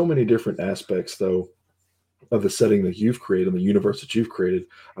 There's so many different aspects, though, of the setting that you've created and the universe that you've created.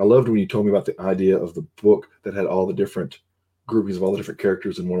 I loved when you told me about the idea of the book that had all the different groupings of all the different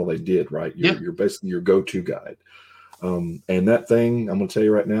characters and what all they did, right? You're basically your go-to guide. And that thing, I'm going to tell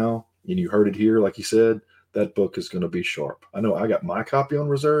you right now, and you heard it here, like you said, that book is going to be sharp. I know I got my copy on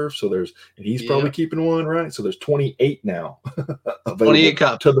reserve, and he's probably keeping one, right? So there's 28 now available 28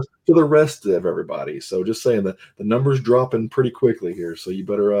 copies to the rest of everybody. So just saying that the number's dropping pretty quickly here, so you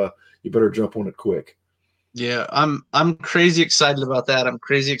better jump on it quick. Yeah, I'm crazy excited about that. I'm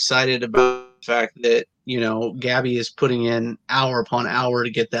crazy excited about the fact that Gabby is putting in hour upon hour to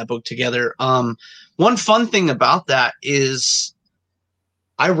get that book together. One fun thing about that is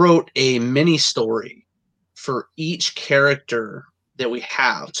I wrote a mini story for each character that we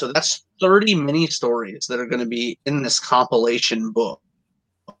have. So that's 30 mini stories that are going to be in this compilation book.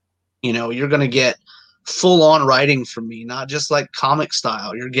 You're going to get full on writing from me, not just like comic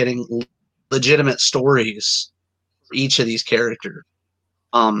style. You're getting legitimate stories for each of these characters.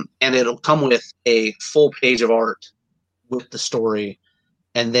 And it'll come with a full page of art with the story.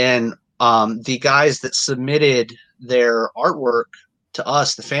 And then the guys that submitted their artwork to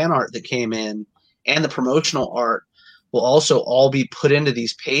us, the fan art that came in, and the promotional art will also all be put into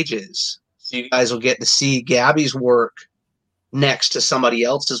these pages. So you guys will get to see Gabby's work next to somebody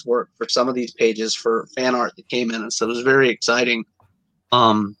else's work for some of these pages for fan art that came in. And so it was very exciting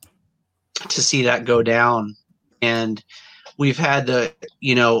to see that go down. And we've had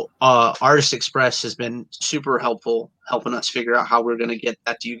Artist Express has been super helpful, helping us figure out how we're going to get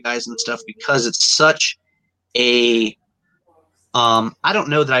that to you guys and stuff, because it's such a, I don't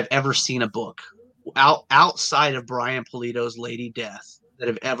know that I've ever seen a book outside of Brian Pulido's Lady Death that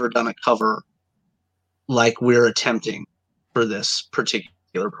have ever done a cover like we're attempting for this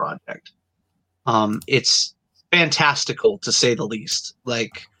particular project. It's fantastical, to say the least.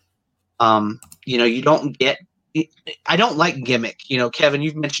 Like, you don't get, I don't like gimmick. Kevin,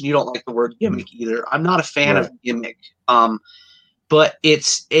 you've mentioned you don't like the word gimmick either. I'm not a fan of gimmick. But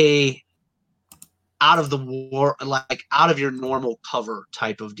it's a out of the war, like out of your normal cover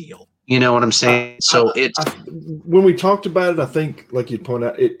type of deal. You know what I'm saying? So when we talked about it, I think, like you point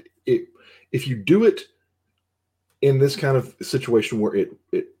out, if you do it in this kind of situation where it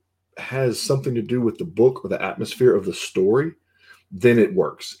has something to do with the book or the atmosphere of the story, then it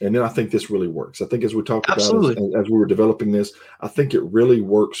works. And then I think this really works. I think as we talked about, as we were developing this, I think it really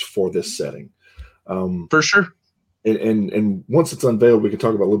works for this setting. For sure. And once it's unveiled, we can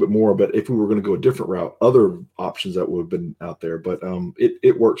talk about a little bit more. But if we were going to go a different route, other options that would have been out there. But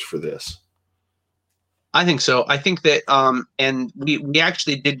it works for this. I think so. I think that, and we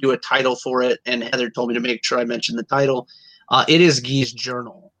actually did do a title for it, and Heather told me to make sure I mentioned the title. It is Guy's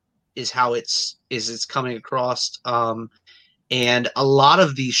Journal, is how it's coming across. And a lot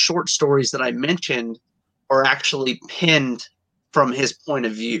of these short stories that I mentioned are actually pinned from his point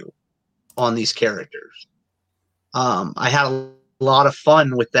of view on these characters. I had a lot of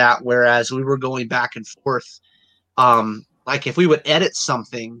fun with that, whereas we were going back and forth. Like if we would edit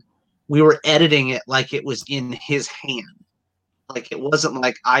something, we were editing it like it was in his hand. Like it wasn't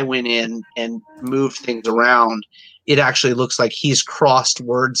like I went in and moved things around. It actually looks like he's crossed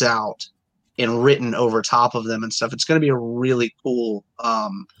words out and written over top of them and stuff. It's going to be a really cool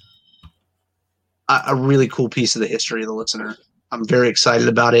piece of the history of the listener. I'm very excited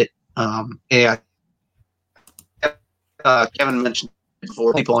about it. Kevin mentioned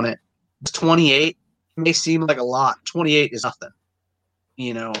before, people on it. It's 28. It may seem like a lot. 28 is nothing.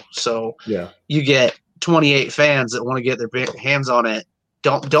 So you get 28 fans that want to get their hands on it.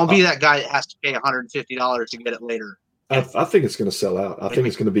 Don't be that guy that has to pay $150 to get it later. I think it's going to sell out. I think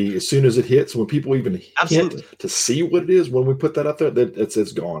it's going to be as soon as it hits, when people even hint to see what it is, when we put that up there, that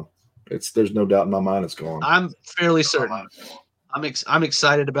it's gone. There's no doubt in my mind it's gone. I'm fairly certain. I'm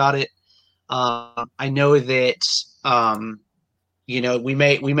excited about it. I know that we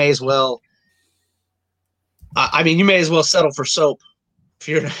may as well. I mean, you may as well settle for soap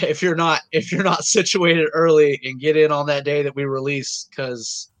if you're not situated early and get in on that day that we release,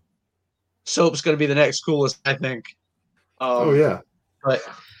 because soap's going to be the next coolest, I think. Oh yeah, but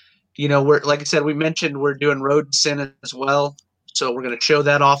we're, like I said, we mentioned we're doing road descent as well, so we're going to show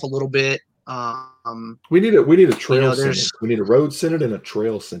that off a little bit. we need a trail scented. We need a road scented and a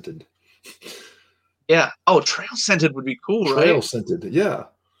trail scented. Yeah. Oh, trail scented would be cool, right? Trail scented, yeah.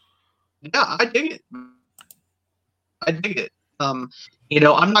 Yeah, I dig it. I'm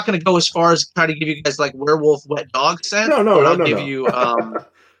not going to go as far as try to give you guys like werewolf wet dog scent. No. I'll give you. I'll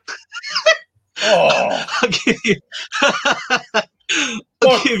give you.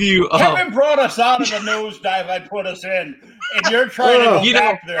 Look, Kevin brought us out of the nosedive I put us in, and you're trying to go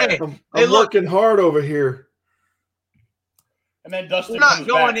back there. Hey, I'm working hard over here. And then Dustin not comes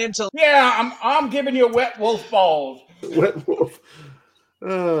going back. into. Yeah, I'm giving you wet wolf balls. Wet wolf.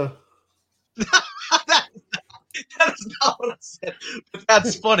 That's not what I said, but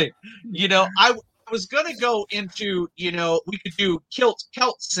that's funny. I was gonna go into, we could do kilt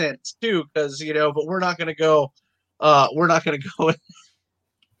scents too, because but we're not gonna go. We're not gonna go.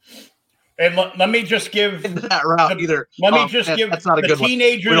 And let me just give that route either. Let me just give that's not a the good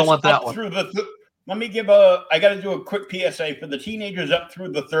teenagers one. We don't want that up one. through the. Let me give I got to do a quick PSA for the teenagers up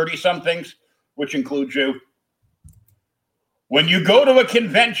through the 30-somethings, which includes you. When you go to a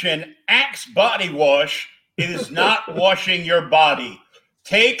convention, Axe body wash is not washing your body.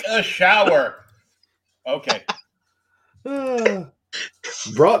 Take a shower. Okay.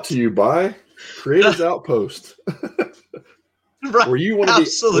 Brought to you by Creators Outpost. Right. Where you want to be,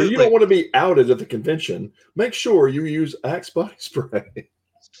 where you don't want to be outed at the convention, make sure you use Axe body spray.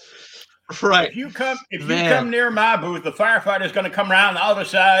 Right. If you come near my booth, the firefighter's going to come around the other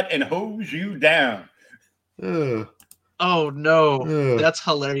side and hose you down. Oh no, that's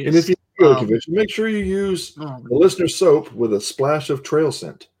hilarious. And if you go to a convention, make sure you use the listener soap with a splash of trail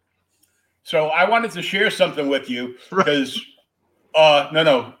scent. So I wanted to share something with you because,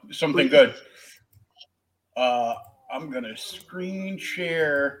 something good. I'm going to screen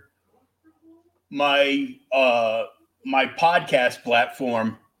share my my podcast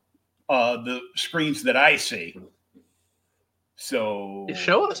platform. The screens that I see. So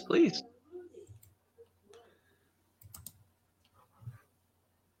show us, please.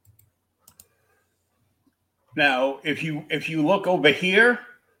 Now, if you look over here,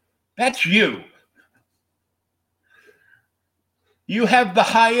 that's you. You have the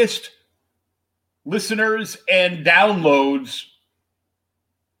highest listeners and downloads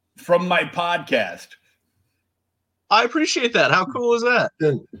from my podcast. I appreciate that. How cool is that?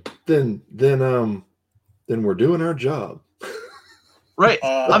 Then we're doing our job. Right.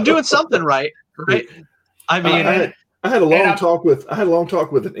 I'm doing something right. Right. I mean, I had a long talk with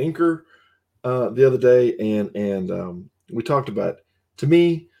an inker the other day, and we talked about, to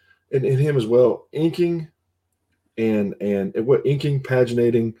me and him as well, inking and what inking,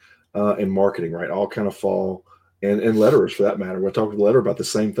 paginating, and marketing, right, all kind of fall, and letterers for that matter. We're talking to the letter about the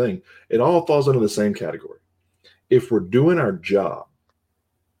same thing. It all falls under the same category. If we're doing our job,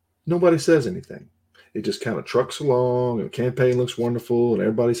 nobody says anything. It just kind of trucks along, and the campaign looks wonderful, and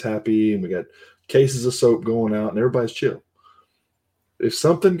everybody's happy, and we got cases of soap going out, and everybody's chill. If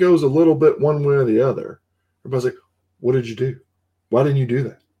something goes a little bit one way or the other, everybody's like, what did you do? Why didn't you do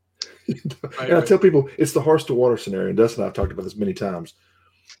that? And I tell people, it's the horse to water scenario. And Dustin and I have talked about this many times.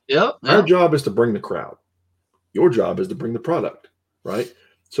 Yep. Our job is to bring the crowd. Your job is to bring the product, right?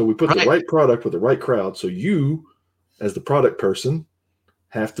 So we put the right product with the right crowd. So you, as the product person,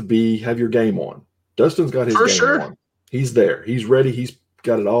 have your game on. Dustin's got his game on. He's there. He's ready. He's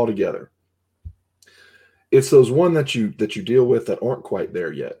got it all together. It's those one that you deal with that aren't quite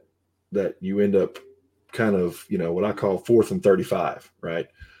there yet, that you end up kind of, what I call 4th and 35, right?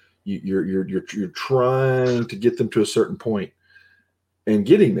 You're trying to get them to a certain point, and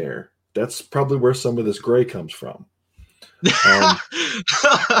getting there, that's probably where some of this gray comes from.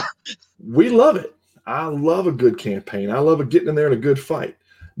 We love it. I love a good campaign. I love getting in there in a good fight.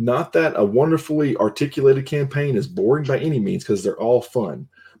 Not that a wonderfully articulated campaign is boring by any means, because they're all fun.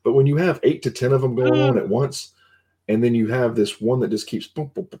 But when you have 8 to 10 of them going on at once, and then you have this one that just keeps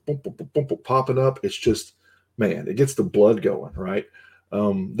boom, boom, boom, boom, boom, boom, boom, popping up, it's just, man, it gets the blood going, right?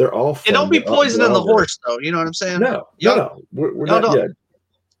 They're all fun. Don't be poisoning the horse, though. You know what I'm saying? No, we're not yet.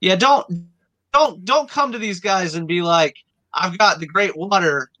 Yeah, don't come to these guys and be like, I've got the great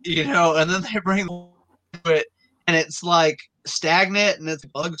water, and then they bring it, and it's like stagnant, and it's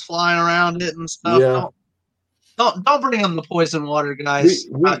bugs flying around it and stuff. Yeah. Don't bring on the poison water, guys.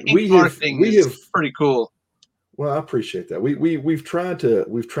 We have pretty cool. Well, I appreciate that. We've tried to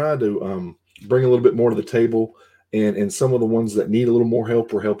bring a little bit more to the table, and some of the ones that need a little more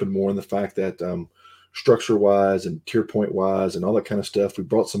help, we're helping more in the fact that structure wise and tier point wise and all that kind of stuff. We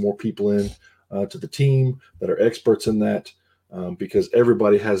brought some more people in to the team that are experts in that. Because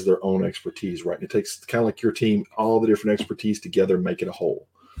everybody has their own expertise, right? And it takes kind of like your team, all the different expertise together, make it a whole.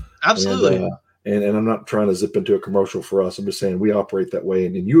 Absolutely. And I'm not trying to zip into a commercial for us. I'm just saying we operate that way,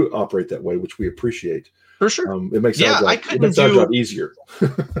 and you operate that way, which we appreciate. For sure. It makes our job easier.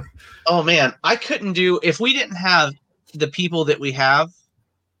 Oh man, I couldn't do if we didn't have the people that we have.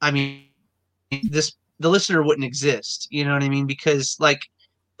 I mean, the listener wouldn't exist. You know what I mean? Because I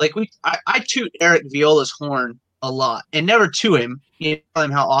toot Eric Viola's horn a lot, and never to him. You tell him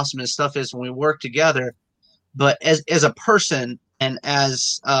how awesome his stuff is when we work together. But as a person and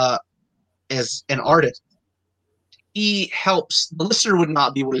as an artist, he helps. The listener would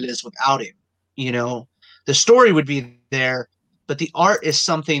not be what it is without him. You know, the story would be there, but the art is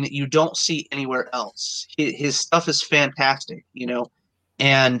something that you don't see anywhere else. His stuff is fantastic, you know,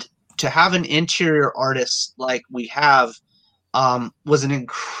 and to have an interior artist like we have was an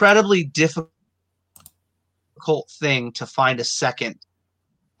incredibly difficult thing to find a second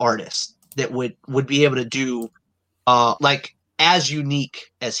artist that would be able to do as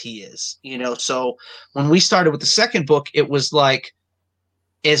unique as he is, you know. So when we started with the second book, it was like,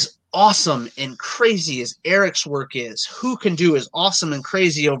 as awesome and crazy as Eric's work is, who can do as awesome and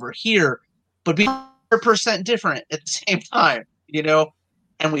crazy over here but be 100% different at the same time, you know.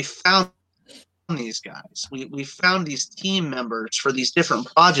 And we found these guys, we found these team members for these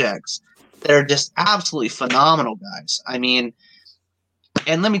different projects. They're just absolutely phenomenal guys. I mean,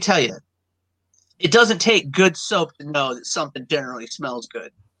 and let me tell you, it doesn't take good soap to know that something generally smells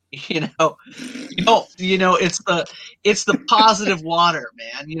good. You know, it's the positive water,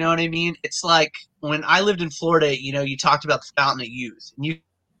 man. You know what I mean? It's like when I lived in Florida, you know, you talked about the Fountain of Youth, and you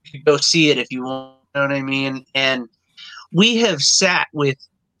could go see it if you want. You know what I mean? And we have sat with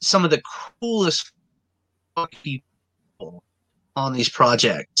some of the coolest people on these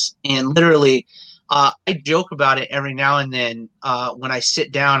projects, and literally I joke about it every now and then when I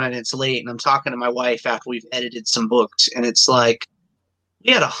sit down and it's late and I'm talking to my wife after we've edited some books, and it's like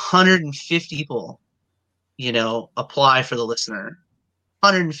we had 150 people, you know, apply for the listener.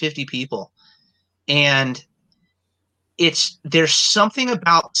 150 people. And there's something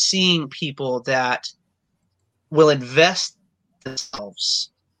about seeing people that will invest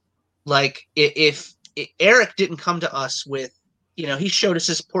themselves. Like if Eric didn't come to us with, you know, he showed us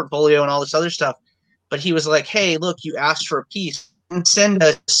his portfolio and all this other stuff, but he was like, hey, look, you asked for a piece, and send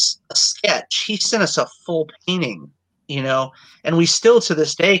us a sketch. He sent us a full painting, you know, and we still to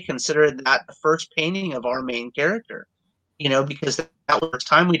this day consider that the first painting of our main character, you know, because that was the first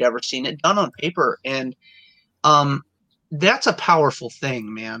time we'd ever seen it done on paper. And that's a powerful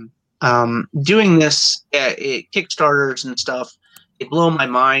thing, man. Doing this at Kickstarters and stuff, it blew my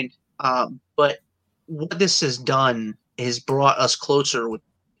mind. But what this has done is brought us closer with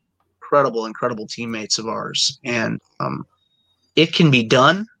incredible teammates of ours. And it can be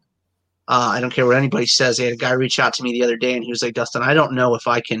done. I don't care what anybody says. I had a guy reach out to me the other day, and he was like, Dustin, I don't know if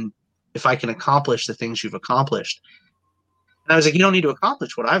I can accomplish the things you've accomplished. And I was like, you don't need to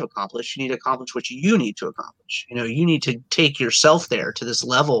accomplish what I've accomplished. You need to accomplish what you need to accomplish. You know, you need to take yourself there to this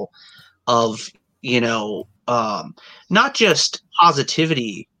level of, you know, not just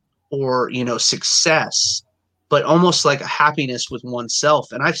positivity or, you know, success, but almost like a happiness with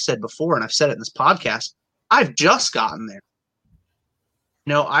oneself. And I've said before, and I've said it in this podcast, I've just gotten there.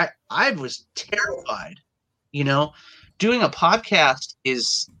 You know, I was terrified, you know. Doing a podcast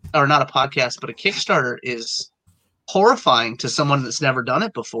or not a podcast, but a Kickstarter is horrifying to someone that's never done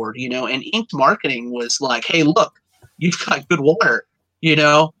it before, you know. And Inked Marketing was like, hey, look, you've got good water, you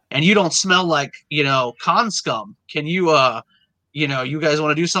know, and you don't smell like, you know, con scum. Can you, you know, you guys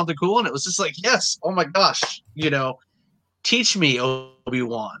want to do something cool? And it was just like, yes, oh my gosh, you know, teach me,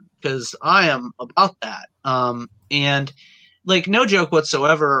 Obi-Wan, because I am about that. And like, no joke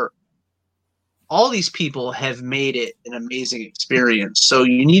whatsoever, all these people have made it an amazing experience. So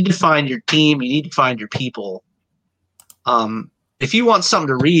you need to find your team. You need to find your people. If you want something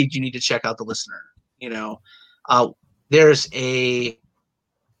to read, you need to check out The Listener. You know, there's a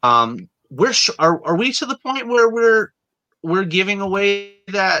are we to the point where we're giving away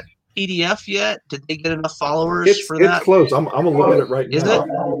that PDF yet? Did they get enough followers for that? It's close. I'm gonna look at it right now. Is it?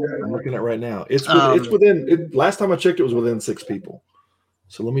 I'm looking at it right now. It's within. Last time I checked, it was within 6 people.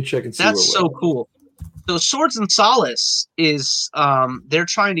 So let me check and see. That's so cool. So Swords and Solace is they're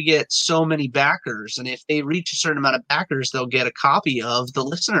trying to get so many backers, and if they reach a certain amount of backers, they'll get a copy of the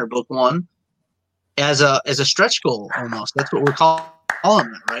Listener Book 1 as a stretch goal almost. That's what we're calling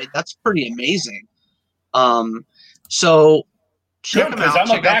it, right? That's pretty amazing. So check them out. Because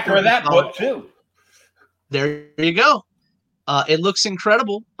I'm a backer of that book too. There you go. It looks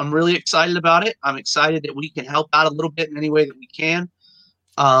incredible. I'm really excited about it. I'm excited that we can help out a little bit in any way that we can.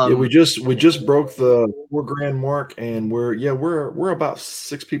 We just broke the $4,000 mark, and we're about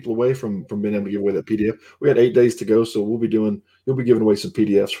 6 people away from being able to give away that PDF. We had 8 days to go, so you'll be giving away some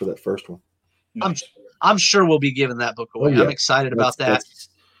PDFs for that first one. Nice. I'm sure we'll be giving that book away. I'm excited about that.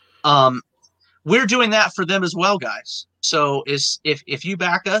 We're doing that for them as well, guys. So if you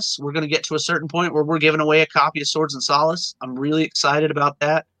back us, we're going to get to a certain point where we're giving away a copy of Swords and Solace. I'm really excited about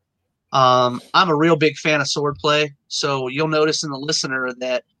that. I'm a real big fan of swordplay, so you'll notice in the Listener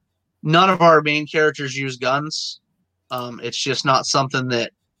that none of our main characters use guns. It's just not something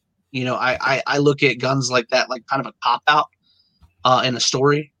that, I look at guns like that, like kind of a cop out in a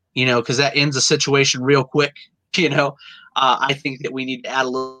story, because that ends a situation real quick. I think that we need to add a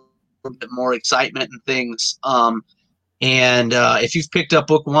little bit more excitement and things. And if you've picked up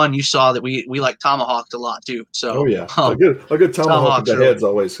book 1, you saw that we like tomahawked a lot too. So a good tomahawk with the head's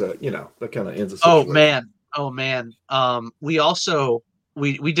always that kind of ends a situation. Oh man. We also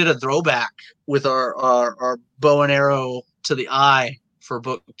we did a throwback with our bow and arrow to the eye for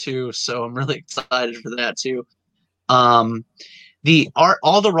book 2, so I'm really excited for that too. The art,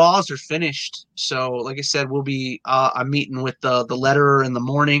 all the raws are finished. So like I said, we'll be I'm meeting with the letterer in the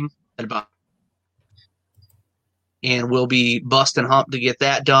morning at about, and we'll be busting hump to get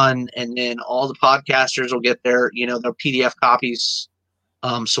that done. And then all the podcasters will get their PDF copies.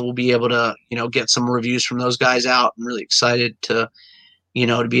 So we'll be able to, get some reviews from those guys out. I'm really excited to be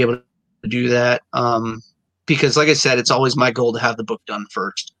able to do that. Because like I said, it's always my goal to have the book done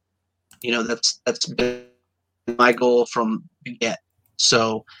first. That's been my goal from the get.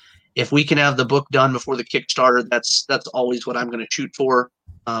 So if we can have the book done before the Kickstarter, that's always what I'm going to shoot for.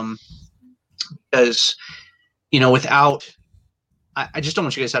 Because I just don't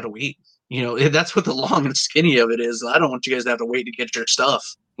want you guys to have to wait. That's what the long and skinny of it is. I don't want you guys to have to wait to get your stuff.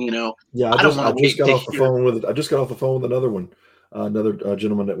 Yeah, I just got off the phone with another one, another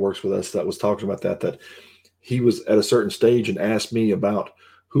gentleman that works with us that was talking about that he was at a certain stage and asked me about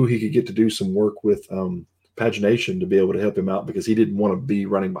who he could get to do some work with pagination to be able to help him out because he didn't want to be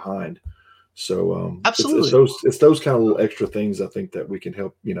running behind. So absolutely, it's those kind of little extra things I think that we can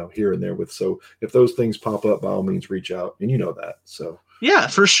help here and there with. So if those things pop up, by all means reach out, and that. So yeah,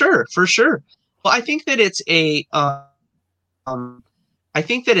 for sure. Well, I think that it's I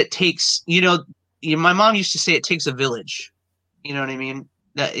think that it takes my mom used to say it takes a village. You know what I mean?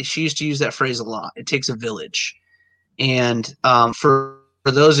 That she used to use that phrase a lot. It takes a village, and for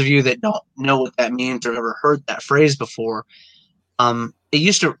those of you that don't know what that means or ever heard that phrase before, it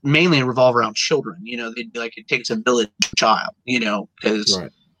used to mainly revolve around children. They'd be like, it takes a village child, because,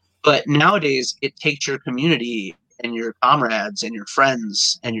 right. But nowadays it takes your community and your comrades and your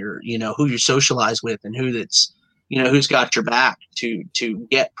friends and your, who you socialize with and who's got your back to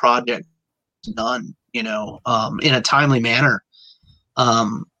get projects done, in a timely manner.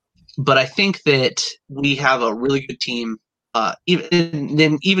 But I think that we have a really good team.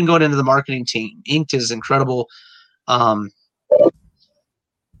 Even going into the marketing team, Inked is incredible.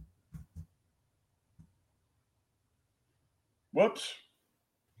 Whoops.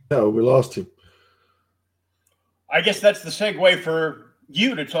 No, we lost him. I guess that's the segue for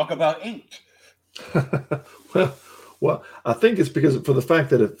you to talk about Inked. well, I think it's because for the fact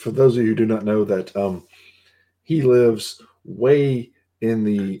that for those of you who do not know that he lives way in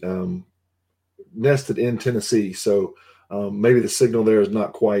the nested in Tennessee, so maybe the signal there is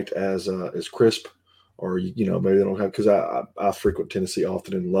not quite as crisp, or maybe they don't have, because I frequent Tennessee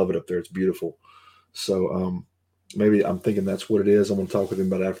often and love it up there. It's beautiful. So maybe I'm thinking that's what it is. I'm going to talk with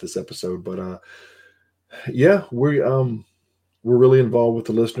him about after this episode. But yeah, we're really involved with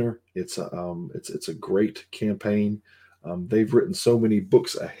the Listener. It's a great campaign. They've written so many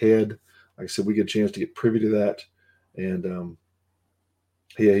books ahead. Like I said, we get a chance to get privy to that. And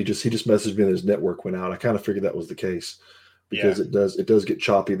he just messaged me that his network went out. I kind of figured that was the case because it does get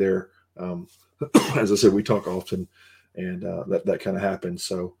choppy there. As I said, we talk often, and that kind of happens.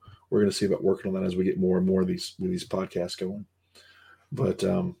 So we're going to see about working on that as we get more and more of these podcasts going. But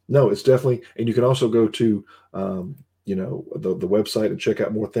no, it's definitely, and you can also go to the website and check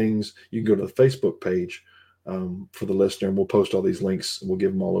out more things. You can go to the Facebook page for the Listener, and we'll post all these links and we'll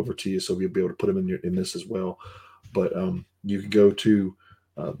give them all over to you, so we'll be able to put them in this as well. But you can go to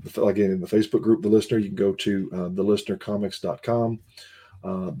Again, in the Facebook group, The Listener, you can go to thelistenercomics.com.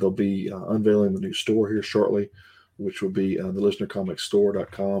 They'll be unveiling the new store here shortly, which will be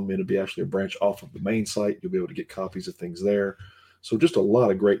thelistenercomicsstore.com. It'll be actually a branch off of the main site. You'll be able to get copies of things there. So just a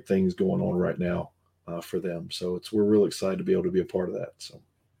lot of great things going on right now for them. So we're really excited to be able to be a part of that. So,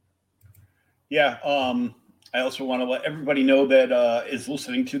 yeah. I also want to let everybody know that is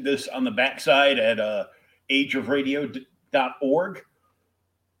listening to this on the backside at ageofradio.org.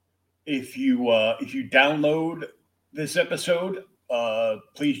 If you download this episode,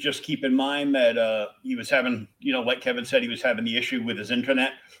 please just keep in mind that he was having, like Kevin said, he was having the issue with his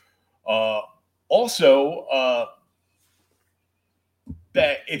internet. Also,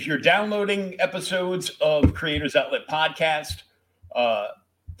 that if you're downloading episodes of Creators Outlet Podcast,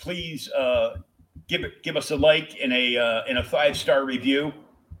 please give us a like and a 5-star review.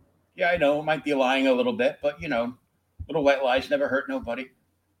 Yeah, I know it might be lying a little bit, but little white lies never hurt nobody.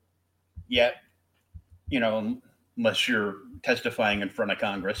 Yet, unless you're testifying in front of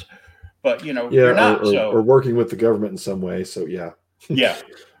Congress, but you're not. Or working with the government in some way. So yeah. Yeah.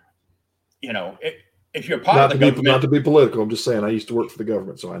 If you're part of the government, not to be political, I'm just saying I used to work for the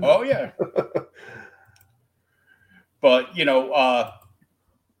government, so I know. Oh yeah. But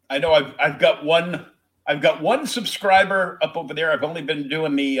I know I've got one subscriber up over there. I've only been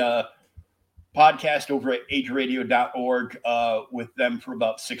doing the podcast over at ageradio.org with them for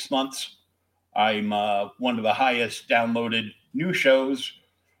about 6 months. I'm one of the highest downloaded new shows,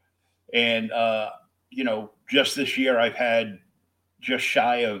 and just this year I've had just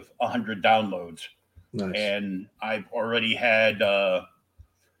shy of 100 downloads. Nice. And I've already had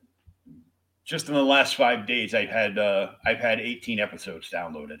just in the last 5 days I've had 18 episodes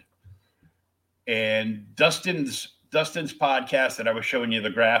downloaded. And Dustin's podcast that I was showing you the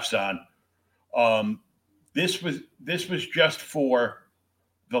graphs on, this was just for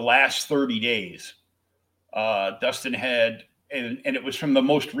the last 30 days. Dustin had, and it was from the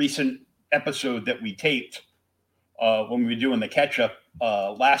most recent episode that we taped when we were doing the catch up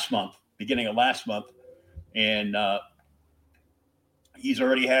beginning of last month. And he's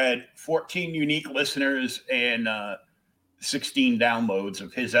already had 14 unique listeners and 16 downloads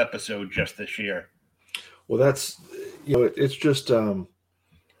of his episode just this year. Well, that's, it's just you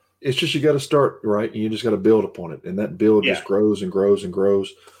got to start, right? And you just got to build upon it. And that build just grows and grows and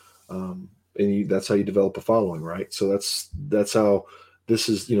grows. That's how you develop a following, right? So that's how this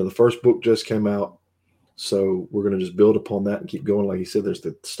is, the first book just came out. So we're going to just build upon that and keep going. Like you said, there's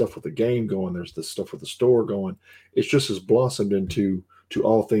the stuff with the game going. There's the stuff with the store going. It's just as blossomed into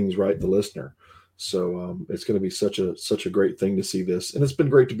all things, right? The Listener. So it's going to be such a great thing to see this. And it's been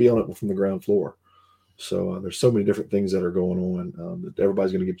great to be on it from the ground floor. So there's so many different things that are going on that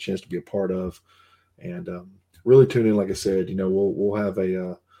everybody's going to get a chance to be a part of. And really tune in. Like I said, we'll have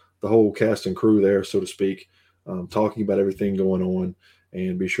the whole cast and crew there, so to speak, talking about everything going on.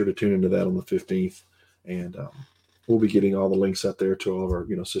 And be sure to tune into that on the 15th. And we'll be getting all the links out there to all of our,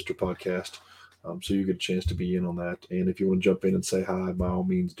 sister podcast. So you get a chance to be in on that. And if you want to jump in and say hi, by all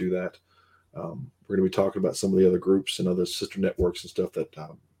means, do that. We're going to be talking about some of the other groups and other sister networks and stuff that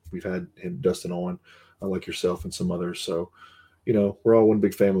we've had Dustin on, like yourself and some others. So, we're all one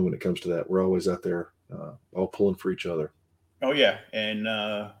big family when it comes to that. We're always out there, all pulling for each other. Oh yeah, and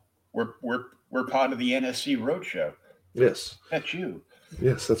we're part of the NSC Roadshow. Yes, that's you.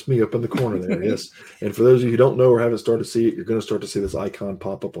 Yes, that's me up in the corner there. Yes. And for those of you who don't know or haven't started to see it, you're going to start to see this icon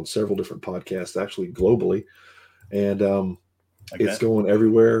pop up on several different podcasts, actually globally. And it's going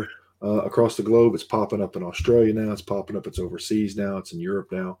everywhere across the globe. It's popping up in Australia now. It's popping up. It's overseas now. It's in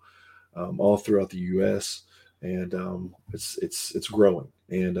Europe now, all throughout the U.S. And it's growing.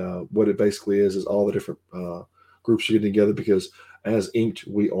 And what it basically is all the different groups are getting together because as Inked,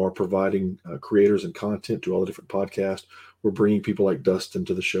 we are providing creators and content to all the different podcasts. We're bringing people like Dustin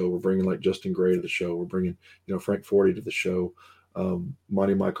to the show. We're bringing like Justin Gray to the show. We're bringing, Frank Forty to the show,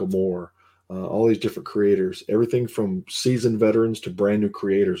 Monty Michael Moore, all these different creators. Everything from seasoned veterans to brand new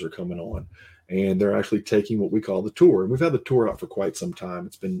creators are coming on. And they're actually taking what we call the tour. And we've had the tour out for quite some time.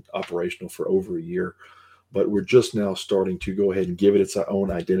 It's been operational for over a year. But we're just now starting to go ahead and give it its own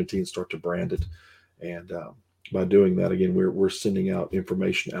identity and start to brand it. And by doing that, again, we're sending out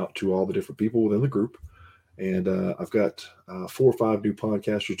information out to all the different people within the group. And I've got 4 or 5 new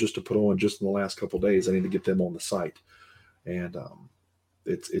podcasters just to put on just in the last couple of days. I need to get them on the site. And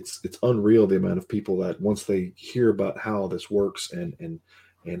it's unreal the amount of people that once they hear about how this works and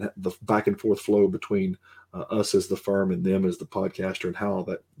the back and forth flow between us as the firm and them as the podcaster and how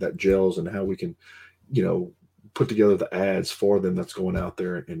that gels and how we can, put together the ads for them that's going out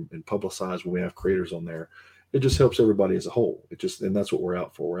there and publicize when we have creators on there. it just helps everybody as a whole. And that's what we're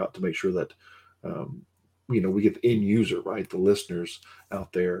out for. We're out to make sure that, we get the end user, right? The listeners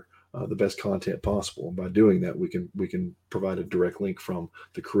out there, the best content possible. And by doing that, we can provide a direct link from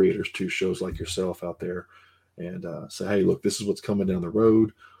the creators to shows like yourself out there and say, hey, look, this is what's coming down the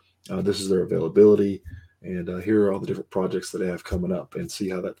road. This is their availability. And here are all the different projects that they have coming up, and see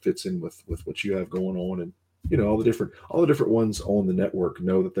how that fits in with what you have going on. And, all the different ones on the network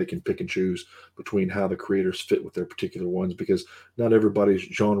know that they can pick and choose between how the creators fit with their particular ones, because not everybody's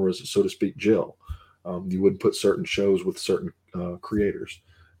genres, so to speak, gel. You wouldn't put certain shows with certain creators,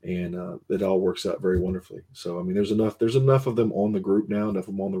 and it all works out very wonderfully. So, I mean, there's enough of them on the group now, enough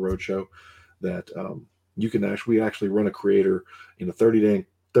of them on the roadshow that we actually run a creator in a 30-day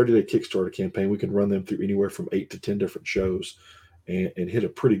Kickstarter campaign. We can run them through anywhere from 8 to 10 different shows and hit a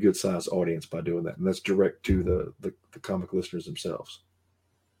pretty good sized audience by doing that. And that's direct to the comic listeners themselves.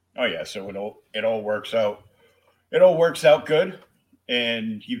 Oh yeah. So it all works out. It all works out good.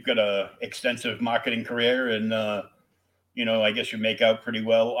 And you've got a extensive marketing career, and, I guess you make out pretty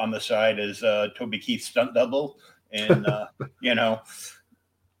well on the side as Toby Keith's stunt double. And,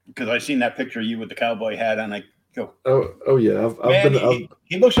 because I seen that picture of you with the cowboy hat on, I go, oh yeah.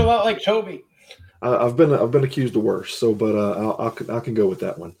 He looks a lot like Toby. I've been accused of worse. So, but I can go with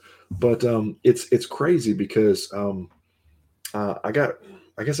that one. But it's crazy because I got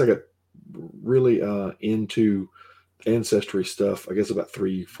really into ancestry stuff. I guess about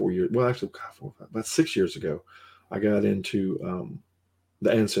 3-4 years. Well, actually, about 6 years ago, I got into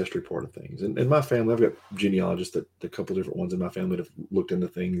the ancestry part of things. And my family, I've got genealogists that a couple different ones in my family that have looked into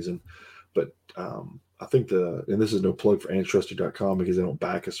things. But I think and this is no plug for Ancestry.com because they don't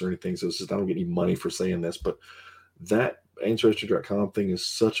back us or anything. So I don't get any money for saying this, but that Ancestry.com thing is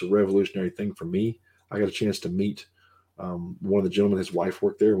such a revolutionary thing for me. I got a chance to meet one of the gentlemen, his wife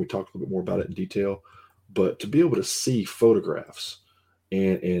worked there, and we talked a little bit more about it in detail. But to be able to see photographs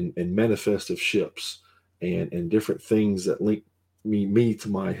and manifest of ships and different things that link me to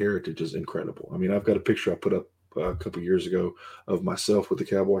my heritage is incredible. I mean, I've got a picture I put up a couple of years ago of myself with the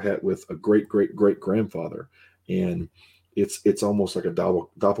cowboy hat with a great grandfather, and it's almost like a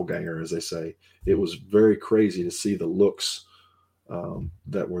doppelganger, as they say. It was very crazy to see the looks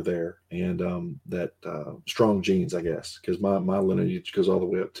that were there, and that strong genes, I guess, because my lineage goes all the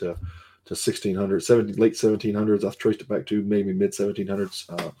way up to 1600s, late 1700s. I've traced it back to maybe mid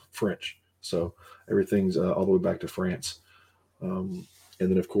 1700s French. So everything's all the way back to France. And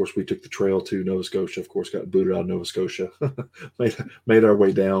then, of course, we took the trail to Nova Scotia, of course, got booted out of Nova Scotia, made our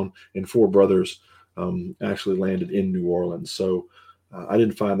way down, and 4 brothers actually landed in New Orleans. So I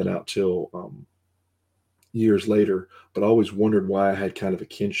didn't find that out till years later, but I always wondered why I had kind of a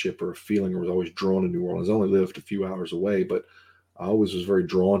kinship or a feeling, or was always drawn to New Orleans. I only lived a few hours away, but I always was very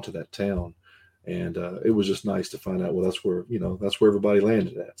drawn to that town. And it was just nice to find out, well, that's where everybody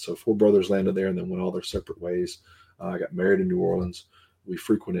landed at. So 4 brothers landed there and then went all their separate ways. I got married in New Orleans. We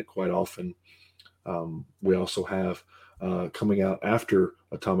frequent it quite often. We also have coming out after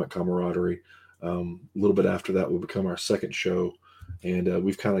Atomic Camaraderie, a little bit after that will become our second show. And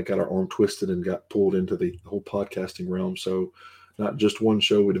we've kind of got our arm twisted and got pulled into the whole podcasting realm. So not just one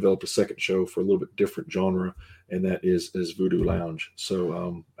show, we developed a second show for a little bit different genre, and that is Voodoo Lounge.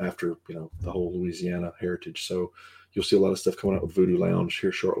 So after, the whole Louisiana heritage. So you'll see a lot of stuff coming out with Voodoo Lounge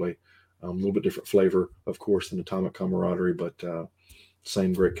here shortly. A little bit different flavor, of course, than Atomic Camaraderie, but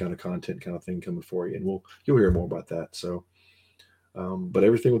same great kind of content kind of thing coming for you. And you'll hear more about that. So, but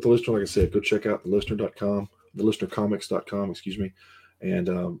everything with the listener, like I said, go check out thelistener.com, thelistenercomics.com, excuse me. And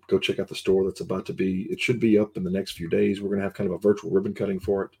go check out the store that's about to be, it should be up in the next few days. We're going to have kind of a virtual ribbon cutting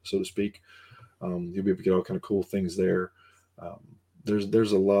for it, so to speak. You'll be able to get all kind of cool things there.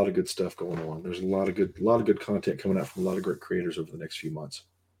 There's a lot of good stuff going on. There's a lot of good content coming out from a lot of great creators over the next few months.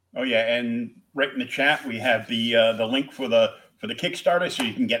 Oh yeah, and right in the chat we have the link for the Kickstarter, so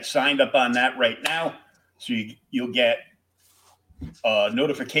you can get signed up on that right now. So you'll get a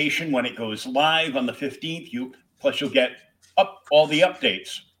notification when it goes live on the 15th. You'll get up all the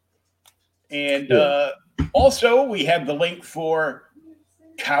updates. And also we have the link for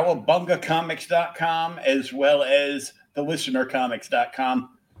cowabungacomics.com as well as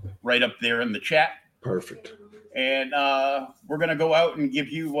thelistenercomics.com right up there in the chat. Perfect. And we're going to go out and give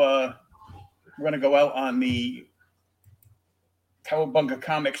you we're going to go out on the Cowabunga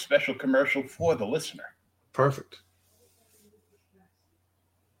Comics special commercial for the listener. Perfect.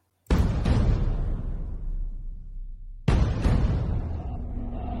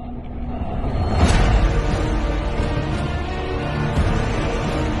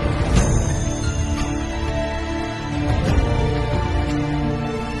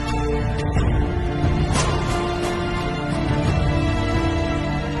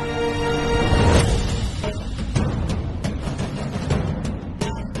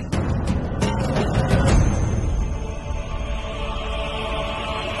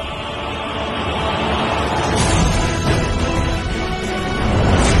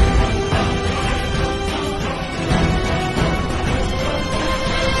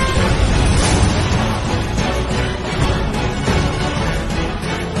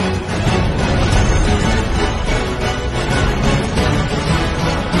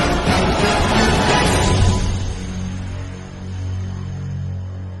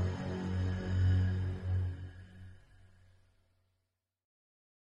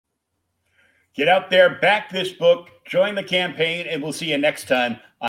 Get out there, back this book, join the campaign, and we'll see you next time